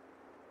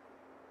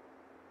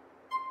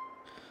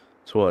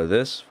 So what,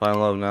 this? Find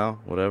love now?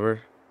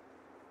 Whatever.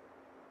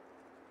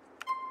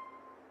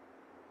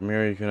 From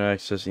here you can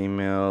access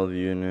email,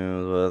 view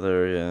news,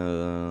 weather,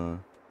 yeah.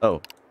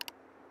 Oh.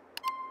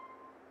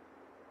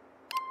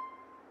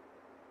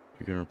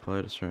 You can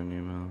reply to certain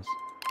emails.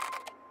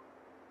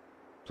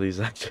 Please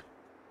act.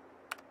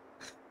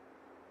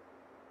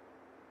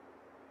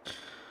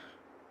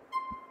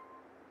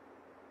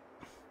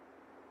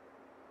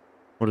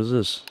 What is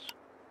this?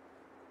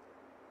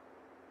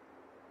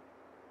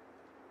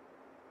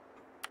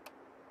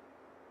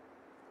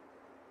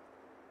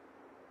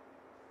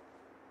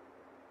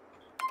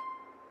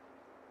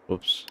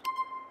 Whoops.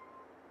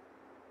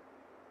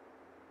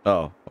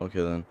 Oh,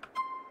 okay then.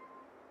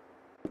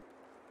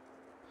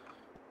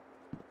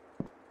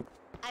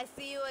 I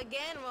see you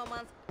again,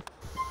 Roman.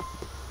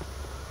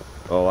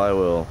 Oh, I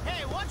will.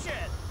 Hey, watch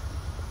it!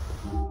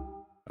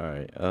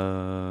 Alright,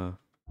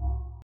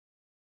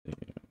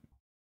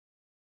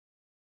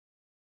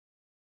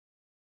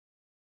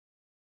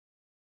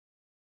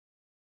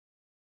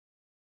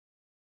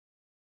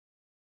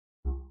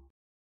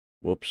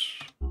 Whoops.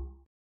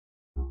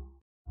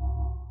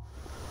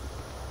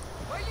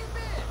 Where you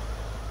been?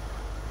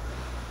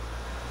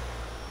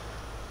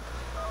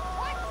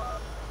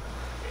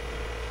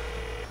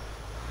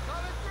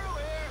 Coming through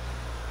here.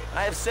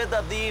 I have set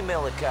up the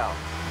email account.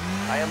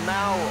 I am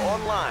now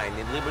online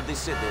in Liberty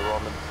City,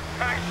 Roman.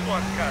 Nice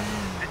one, cousin.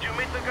 Did you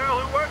meet the girl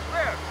who works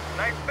there?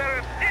 Nice pair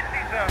of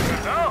titties out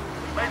there, no?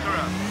 Later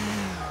on.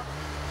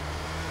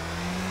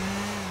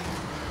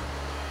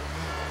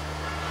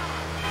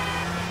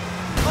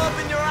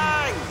 Open your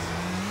eyes!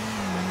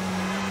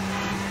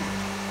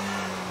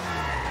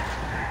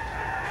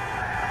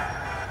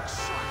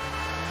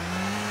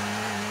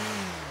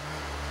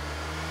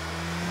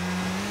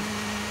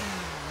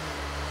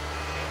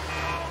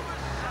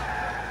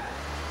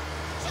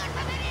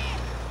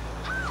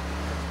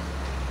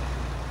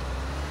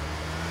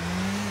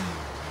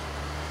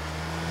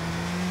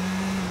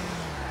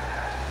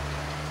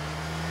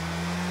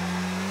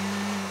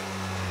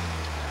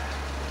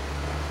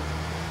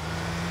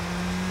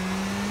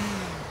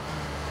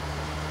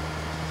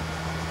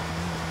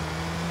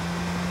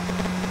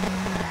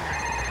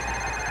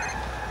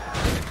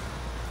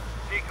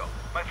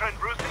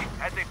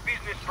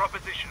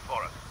 Proposition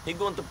for us. He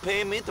going to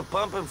pay me to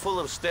pump him full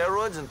of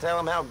steroids and tell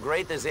him how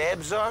great his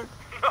abs are?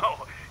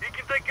 No, he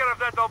can take care of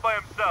that all by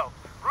himself.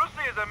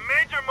 Brucey is a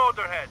major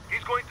motorhead.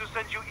 He's going to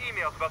send you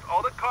emails about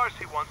all the cars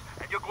he wants,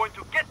 and you're going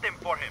to get them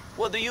for him.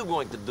 What are you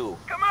going to do?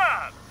 Come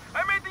on!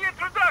 I made the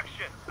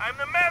introduction. I'm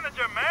the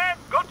manager, man.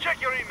 Go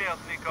check your emails,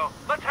 Nico.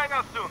 Let's hang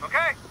out soon,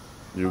 okay?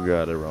 You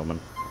got it, Roman.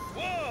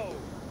 Whoa!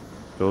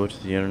 Go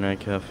to the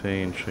internet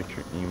cafe and check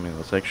your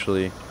emails.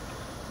 Actually,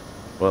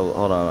 well,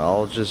 hold on.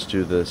 I'll just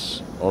do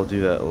this. I'll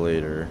do that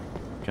later.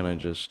 Can I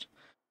just...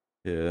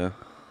 Yeah.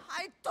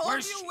 I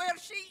told you where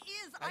she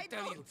is. I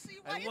don't see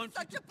why it's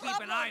such a problem.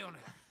 Keep an eye on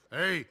her.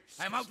 Hey,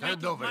 I'm out stand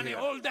making over money here.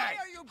 all day. Why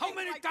are you How being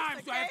many like times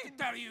this do I have to again?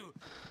 tell you?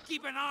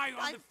 Keep an eye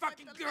on the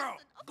fucking girl.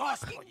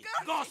 Господи,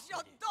 girl is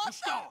your Господи. daughter. Ну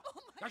что,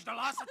 Oh my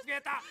дождалась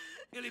ответа?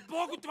 Или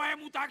Богу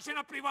твоему так же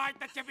наплевать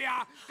на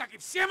тебя, как и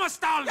всем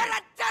остальным? You're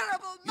a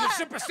terrible You man.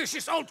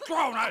 superstitious old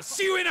crone. I'll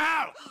see you in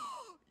hell.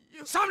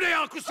 Someday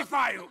I'll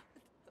crucify you.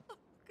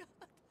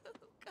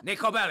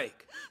 Nico Bellic.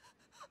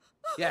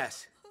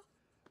 Yes.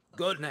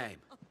 Good name.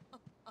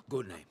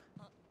 Good name.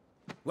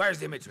 Where's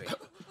Dimitri?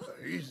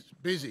 He's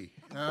busy.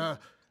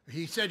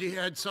 He said he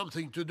had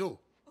something to do.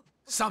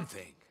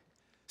 Something.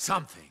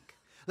 Something.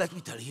 Let me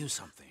tell you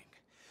something.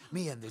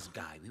 Me and this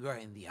guy, we were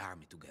in the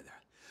army together.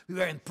 We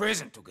were in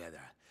prison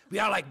together. We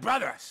are like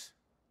brothers.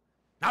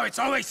 Now it's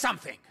always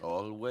something.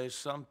 Always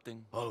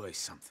something. Always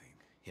something,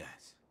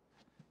 yes.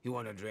 You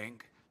want a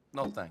drink?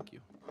 No, thank you.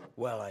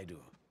 Well, I do.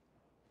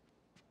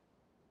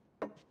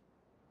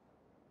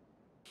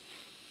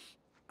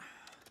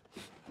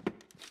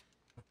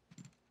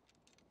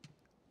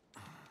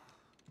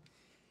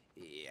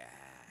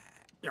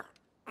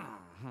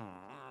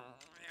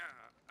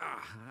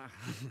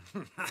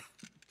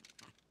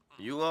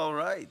 You all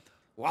right?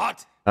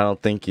 What? I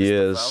don't think he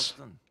Mr. is.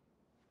 Falston?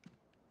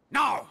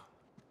 No!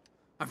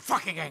 I'm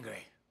fucking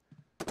angry.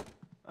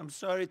 I'm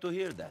sorry to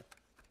hear that.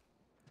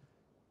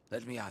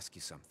 Let me ask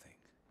you something.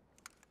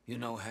 You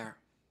know her?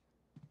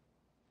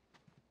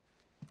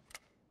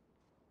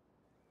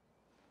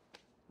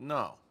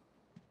 No.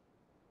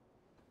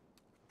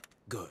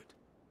 Good.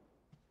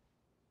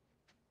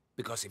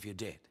 Because if you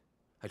did,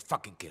 I'd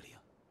fucking kill you.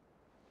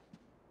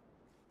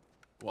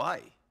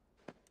 Why?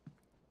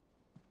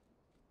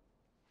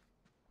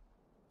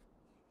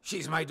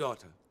 She's my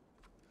daughter.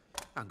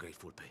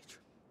 Ungrateful bitch.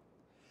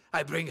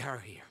 I bring her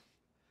here.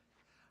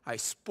 I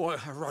spoil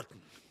her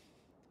rotten.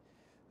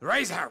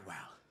 Raise her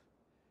well.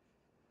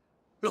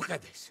 Look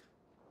at this.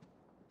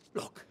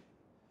 Look.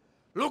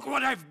 Look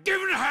what I've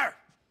given her!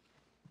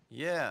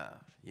 Yeah.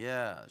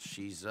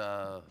 She's,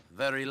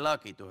 very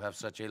lucky to have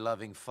such a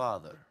loving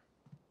father.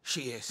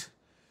 She is.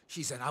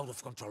 She's an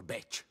out-of-control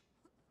bitch.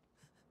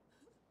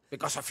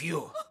 Because of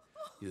you.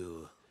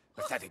 You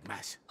pathetic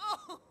mess.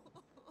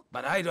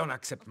 But I don't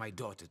accept my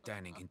daughter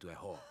turning into a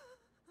whore.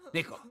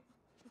 Nico,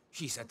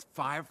 she's at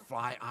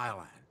Firefly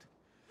Island.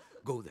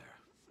 Go there.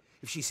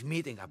 If she's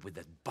meeting up with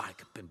that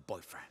bike pimp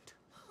boyfriend,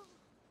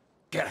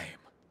 get him.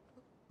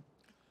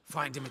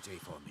 Find Dimitri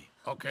for me.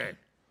 Okay.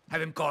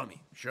 Have him call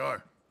me.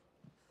 Sure.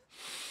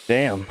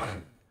 Damn.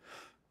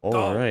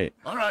 All right.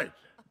 All right.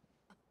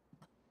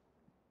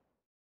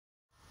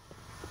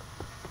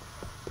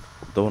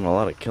 Doing a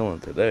lot of killing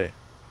today.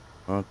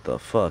 What the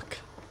fuck?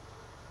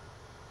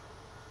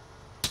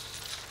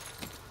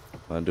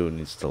 My dude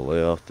needs to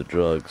lay off the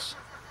drugs.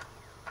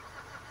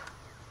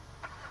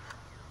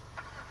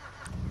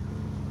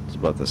 I was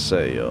about to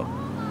say, yo.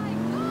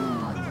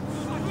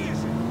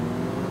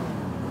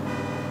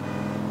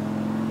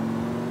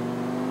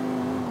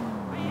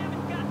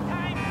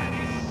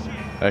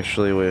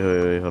 Actually,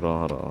 wait, hold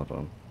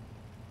on.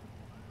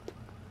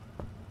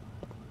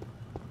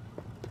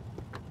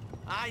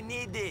 I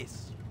need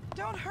this.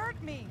 Don't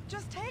hurt me.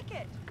 Just take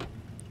it.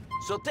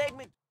 So take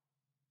me.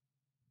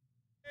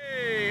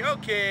 Hey,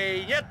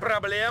 okay, нет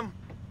проблем.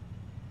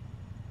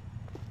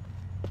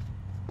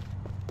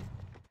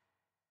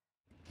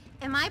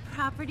 Am I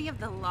property of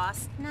the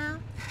lost now?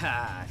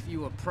 Ha! If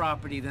you were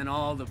property, then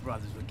all the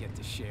brothers would get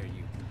to share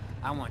you.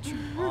 I want you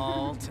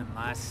all to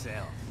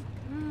myself.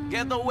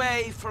 Get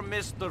away from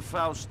Mr.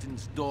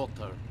 Faustin's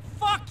daughter.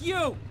 Fuck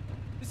you!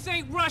 This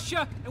ain't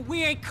Russia, and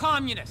we ain't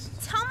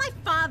communists. Tell my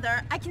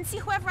father I can see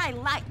whoever I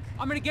like.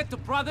 I'm gonna get the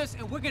brothers,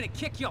 and we're gonna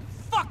kick your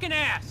fucking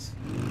ass!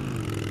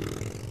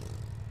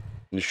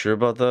 You sure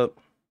about that?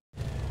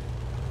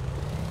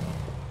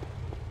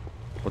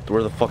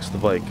 Where the fuck's the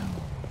bike?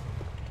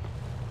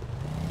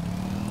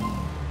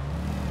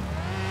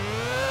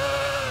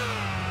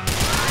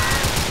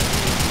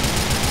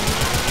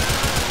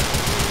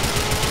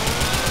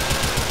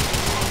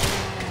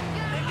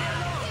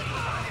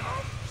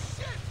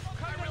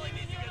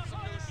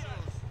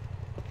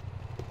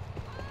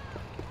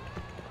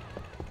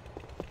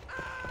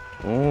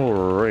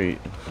 Alright.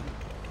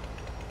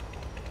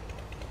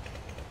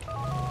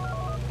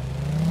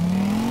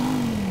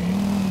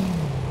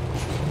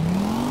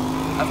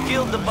 I've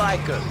killed the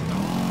biker.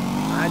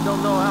 I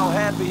don't know how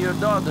happy your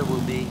daughter will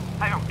be.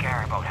 I don't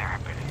care about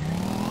happiness.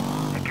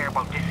 I care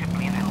about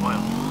discipline and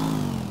loyalty.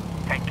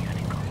 Thank you,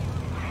 Nico.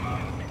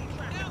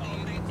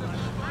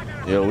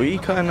 Yeah, we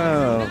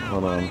kinda...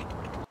 Hold on.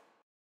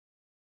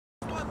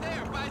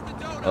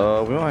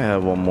 We might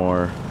have one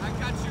more.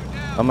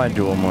 I might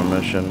do one more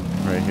mission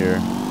right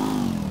here.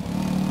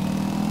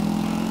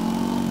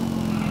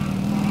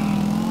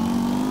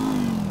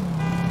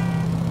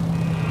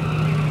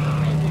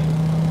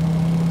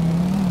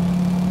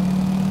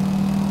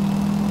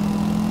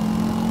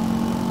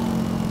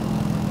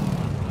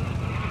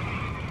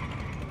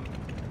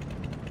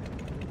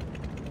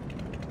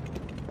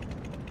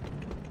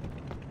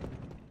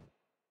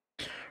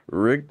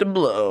 Rig to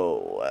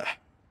blow.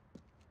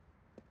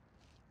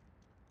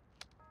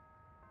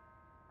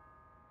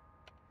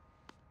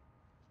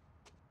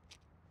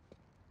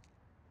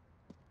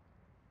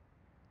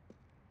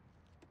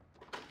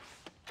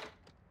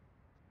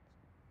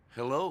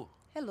 Hello.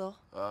 Hello.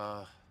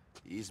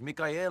 Is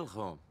Mikhail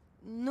home?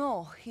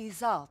 No,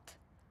 he's out.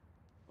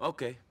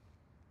 Okay.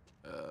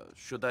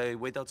 Should I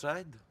wait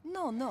outside?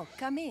 No,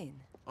 come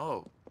in.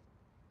 Oh,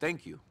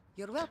 thank you.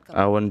 You're welcome.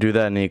 I wouldn't do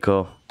that,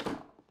 Nico.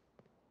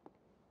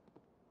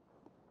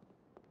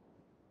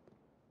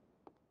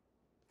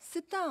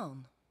 Sit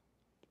down.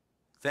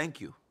 Thank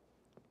you.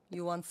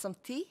 You want some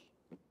tea?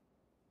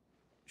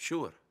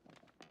 Sure.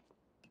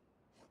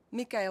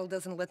 Mikhail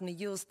doesn't let me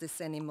use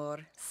this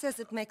anymore. Says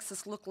it makes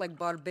us look like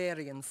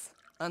barbarians.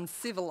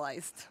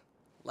 Uncivilized.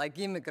 Like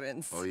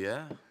immigrants. Oh,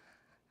 yeah?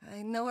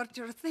 I know what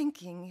you're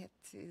thinking. It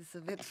is a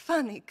bit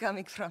funny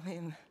coming from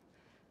him.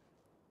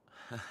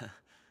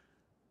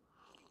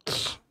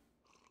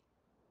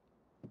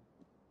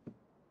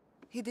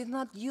 He did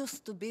not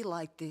used to be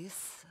like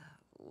this.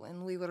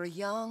 When we were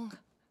young,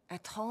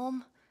 at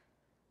home,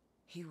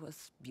 he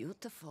was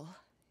beautiful.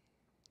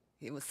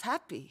 He was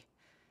happy.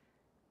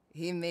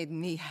 He made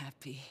me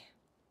happy.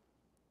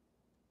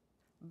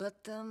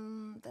 But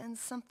then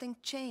something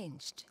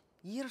changed,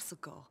 years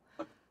ago.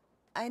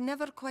 I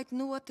never quite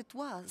knew what it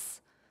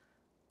was.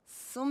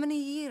 So many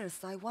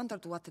years I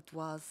wondered what it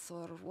was,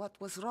 or what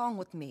was wrong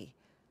with me,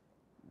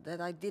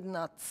 that I did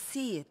not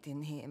see it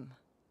in him.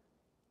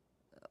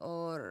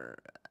 Or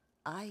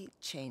I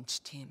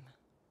changed him.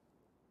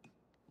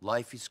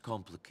 Life is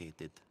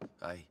complicated.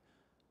 I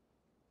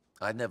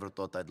never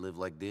thought I'd live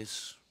like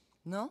this.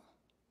 No?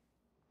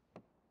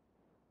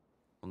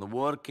 When the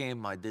war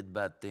came, I did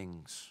bad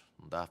things.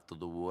 And after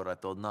the war, I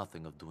thought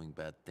nothing of doing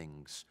bad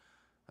things.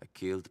 I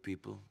killed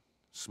people,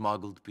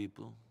 smuggled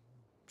people,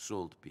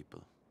 sold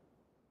people.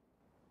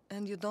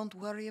 And you don't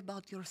worry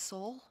about your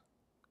soul?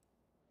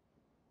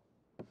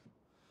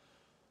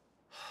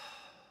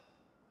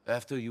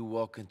 After you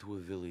walk into a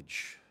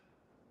village,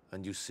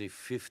 and you see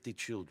 50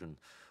 children,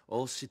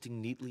 all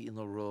sitting neatly in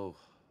a row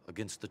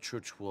against the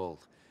church wall,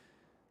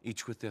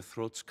 each with their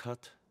throats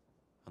cut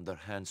and their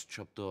hands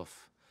chopped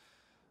off,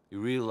 you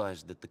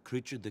realize that the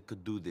creature that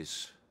could do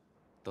this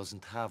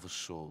doesn't have a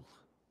soul.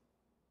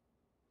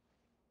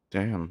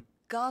 Damn.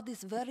 God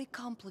is very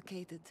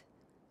complicated.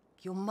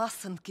 You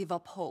mustn't give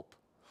up hope.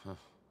 Huh.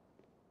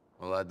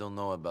 Well, I don't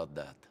know about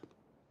that.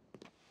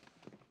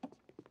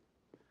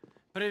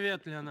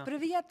 Привет, Лена.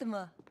 Привет,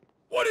 Emma.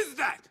 What is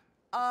that?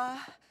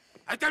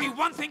 I tell you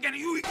one thing and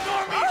you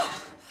ignore me!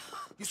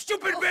 You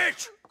stupid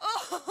bitch!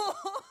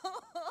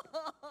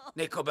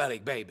 Nico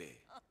Bellic, baby.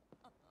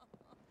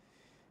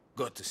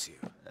 Good to see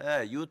you.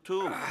 Hey, you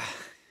too.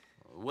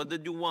 What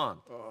did you want?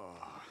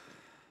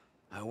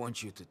 I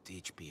want you to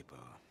teach people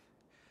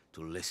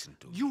to listen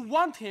to me. You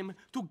want him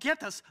to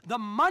get us the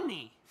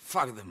money.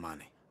 Fuck the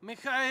money.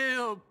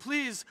 Mikhail,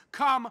 please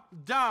calm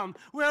down.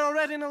 We're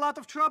already in a lot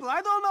of trouble.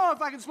 I don't know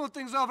if I can smooth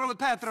things over with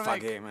Petrovic.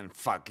 Fuck him and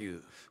fuck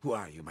you. Who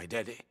are you, my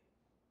daddy?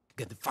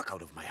 Get the fuck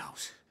out of my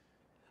house.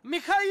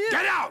 Mikhail!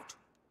 Get out!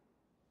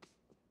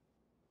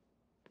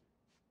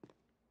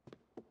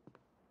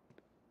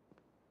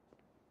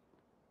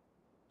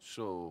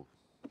 So,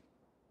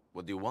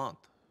 what do you want?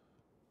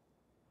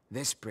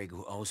 This prig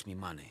who owes me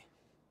money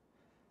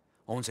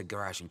owns a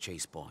garage in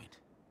Chase Point.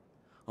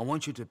 I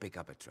want you to pick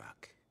up a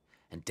truck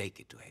and take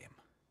it to him.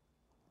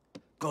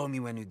 Call me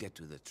when you get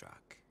to the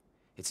truck.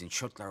 It's in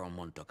Schottler on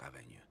Montauk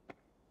Avenue.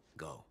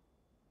 Go.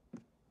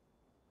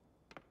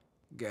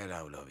 Get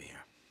out of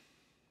here.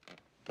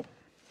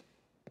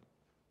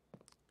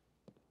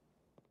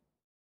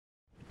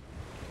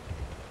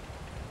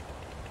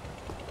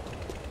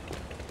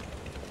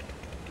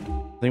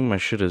 I think my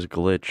shit is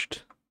glitched.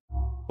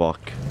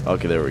 Fuck.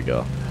 Okay, there we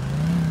go.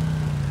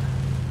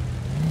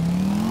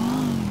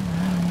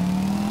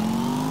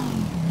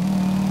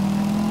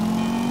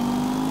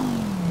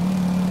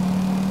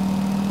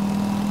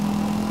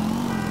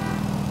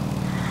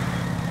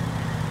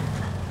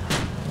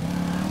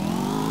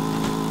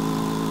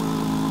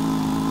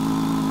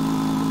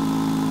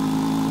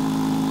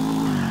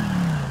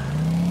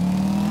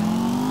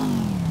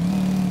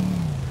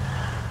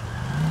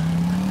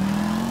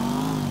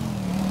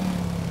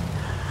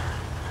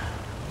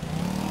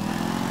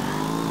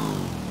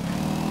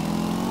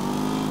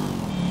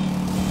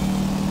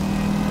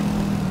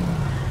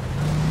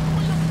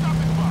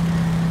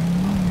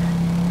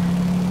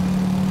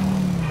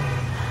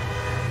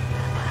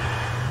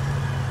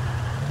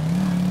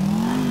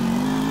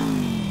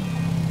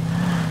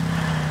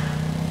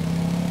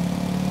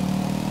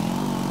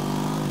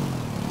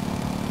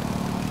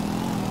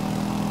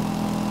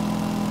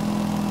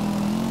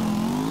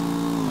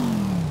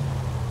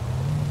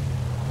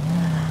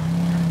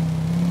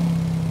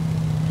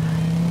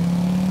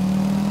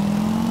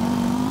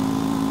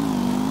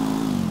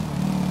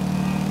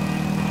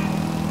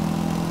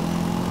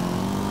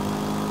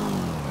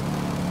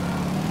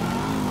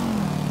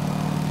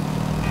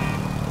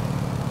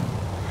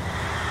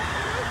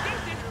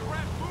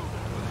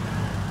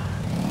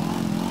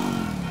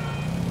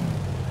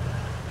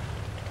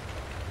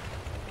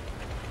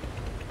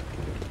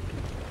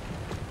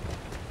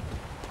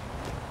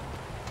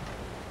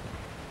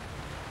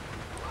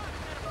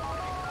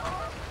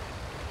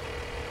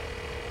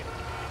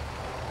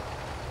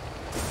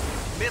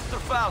 Mr.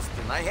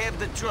 Faustin, I have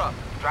the truck.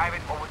 Drive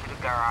it over to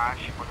the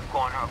garage on the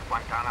corner of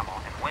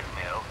Guantanamo and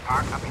Windmill.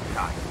 Park up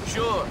inside.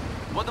 Sure.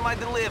 What am I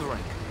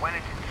delivering? When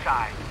it's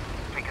inside,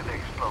 trigger the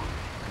explosive.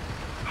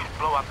 Should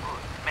blow up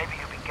good.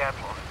 Maybe you be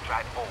careful on the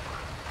drive over.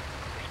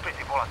 It's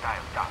pretty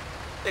volatile stuff.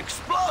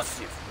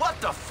 Explosive? What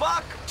the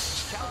fuck?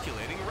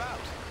 Calculating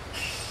route.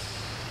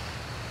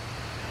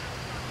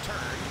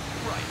 Turn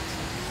right.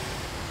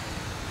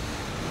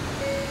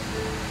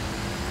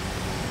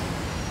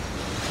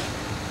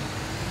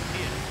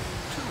 In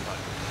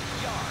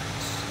 200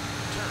 yards,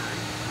 turn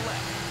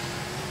left.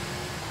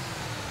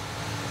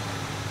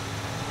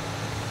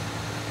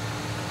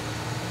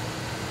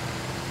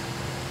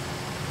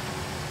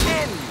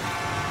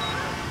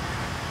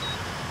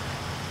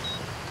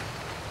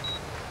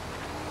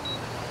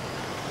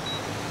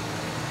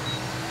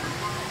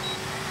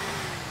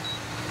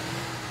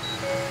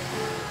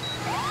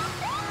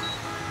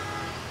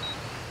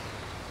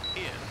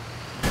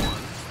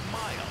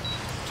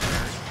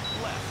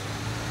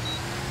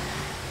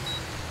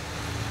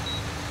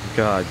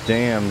 God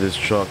damn, this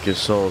truck is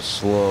so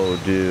slow,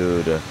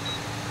 dude.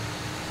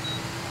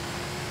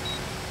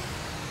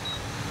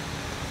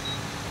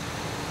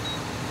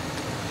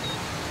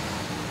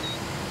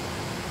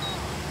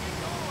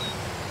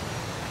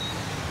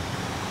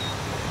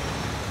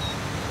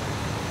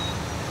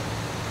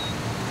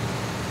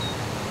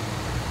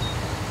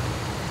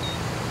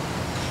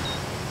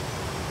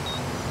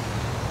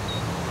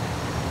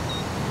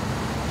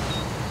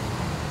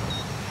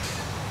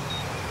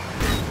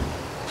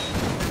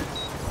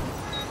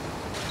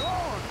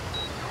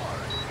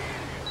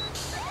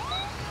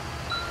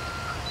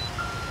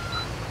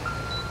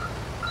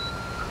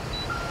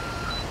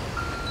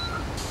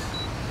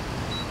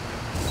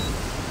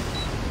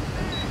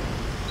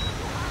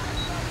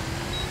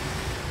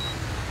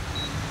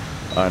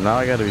 Alright, now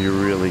I gotta be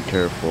really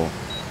careful.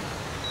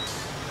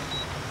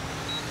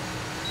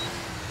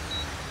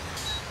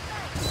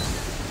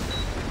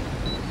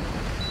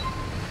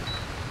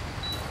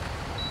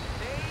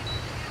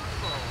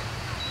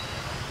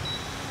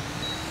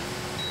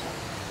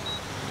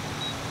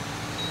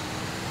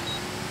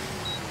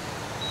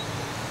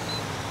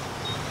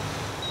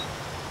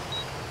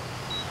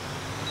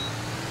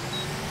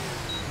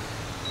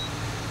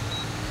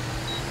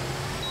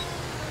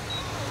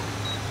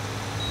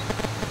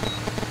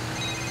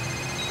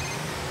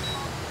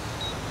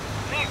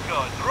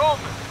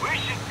 Roman, we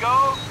should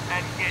go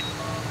and get...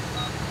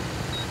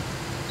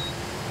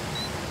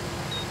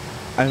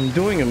 I'm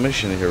doing a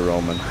mission here,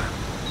 Roman.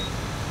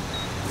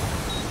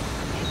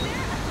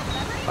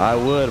 I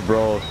would,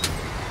 bro.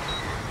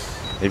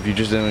 If you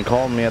just didn't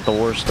call me at the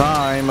worst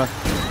time.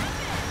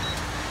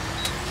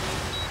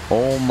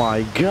 Oh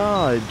my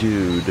god,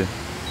 dude.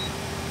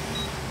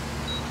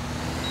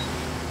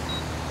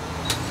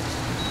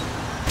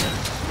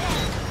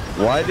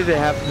 Why did it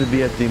have to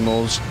be at the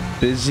most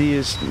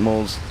busiest,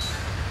 most...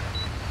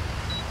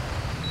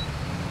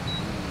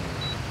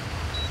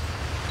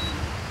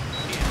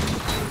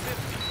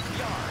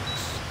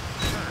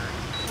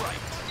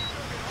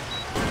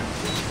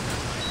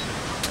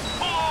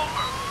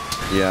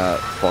 Yeah,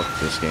 fuck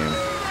this game.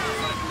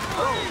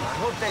 Oh, I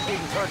hope that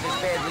didn't hurt as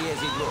badly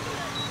as it looked.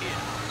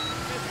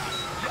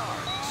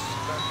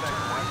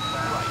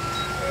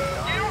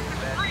 Get off the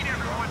street,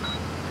 everyone!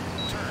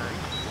 Turn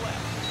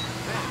left,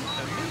 then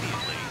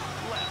immediately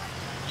left.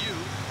 You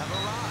have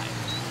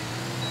arrived.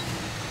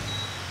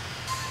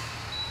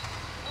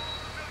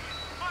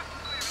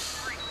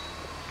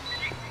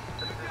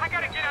 I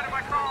gotta get out of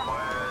my car!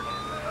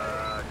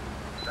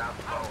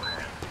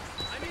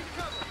 I need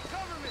cover!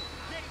 Cover me!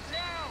 Get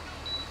down!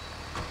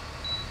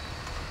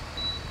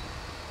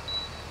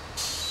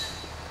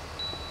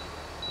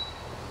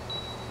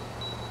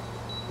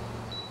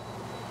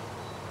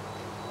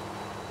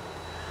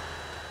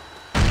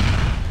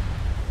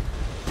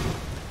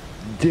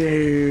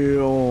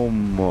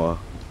 Damn.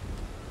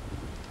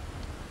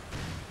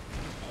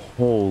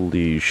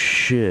 Holy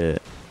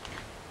shit.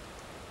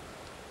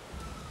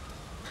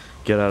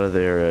 Get out of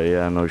there,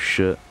 yeah, no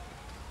shit.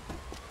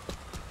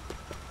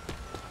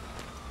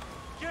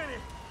 Kenny,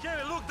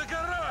 look, the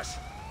garage!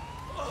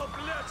 О,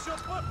 блядь, все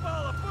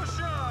попало,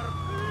 пожар!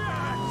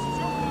 Блядь,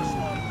 все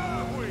пошло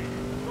нахуй!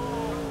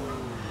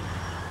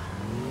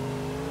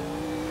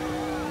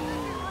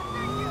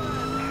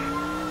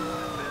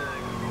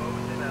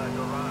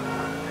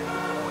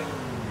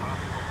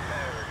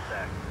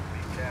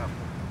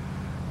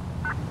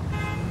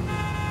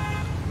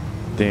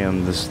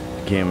 Damn, this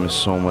game is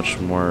so much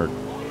more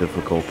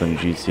difficult than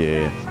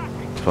GTA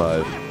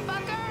 5.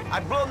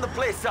 I've blown the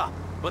place up,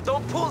 but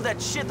don't pull that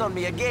shit on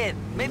me again.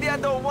 Maybe I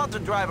don't want to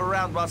drive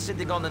around while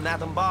sitting on an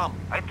atom bomb.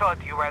 I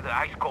thought you were the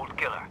ice-cold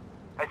killer.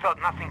 I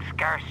thought nothing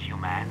scares you,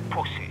 man.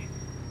 Pussy.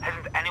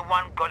 Hasn't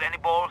anyone got any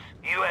balls?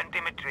 You and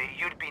Dimitri,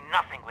 you'd be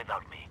nothing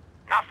without me.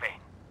 Nothing.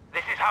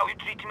 This is how you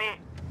treat me?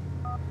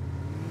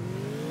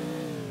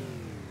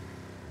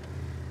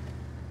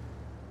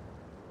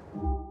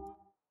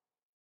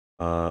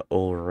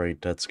 Alright,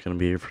 that's gonna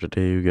be it for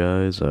today, you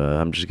guys.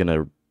 I'm just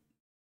gonna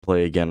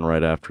play again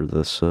right after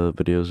this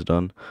video's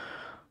done.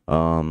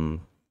 Yeah,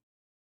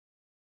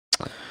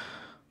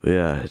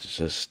 it's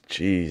just,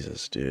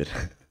 Jesus, dude.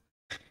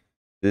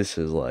 This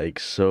is, like,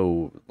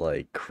 so,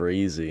 like,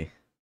 crazy.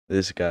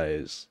 This guy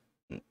is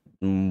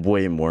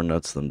way more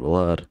nuts than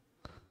blood.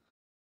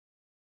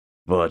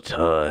 But,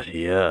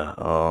 yeah,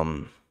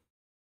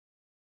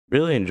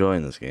 really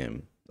enjoying this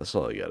game. That's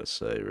all I gotta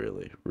say,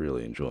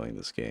 really enjoying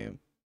this game.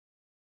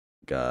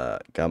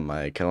 Got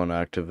my account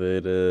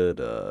activated,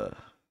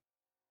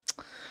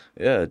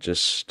 yeah,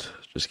 just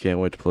can't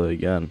wait to play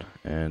again.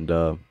 And,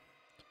 hope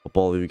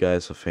all of you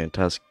guys have a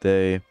fantastic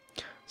day.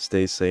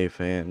 Stay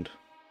safe and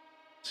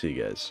see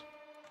you guys.